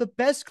check out the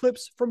best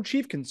clips from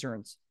Chief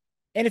Concerns.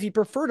 And if you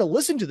prefer to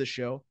listen to the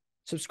show,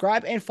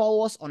 subscribe and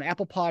follow us on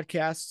Apple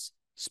Podcasts,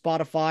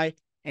 Spotify,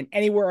 and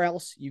anywhere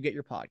else you get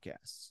your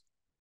podcasts.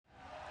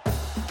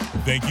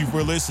 Thank you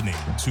for listening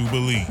to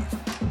Believe.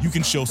 You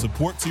can show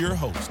support to your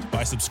host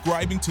by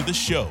subscribing to the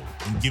show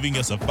and giving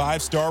us a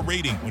 5-star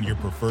rating on your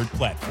preferred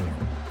platform.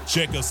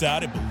 Check us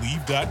out at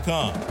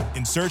Believe.com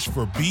and search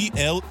for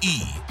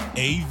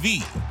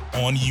BLEAV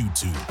on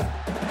YouTube.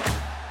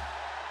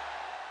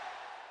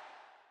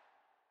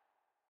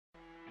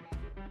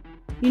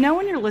 You know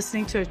when you're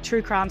listening to a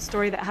true crime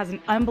story that has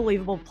an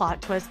unbelievable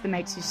plot twist that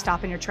makes you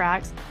stop in your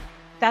tracks?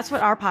 That's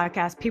what our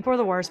podcast, People Are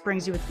the Worst,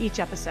 brings you with each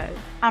episode.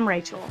 I'm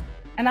Rachel.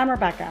 And I'm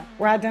Rebecca.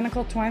 We're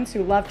identical twins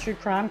who love true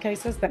crime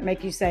cases that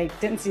make you say,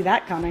 didn't see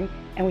that coming,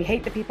 and we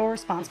hate the people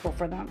responsible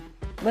for them.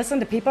 Listen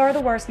to People Are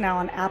the Worst now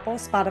on Apple,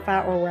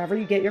 Spotify, or wherever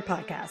you get your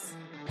podcasts.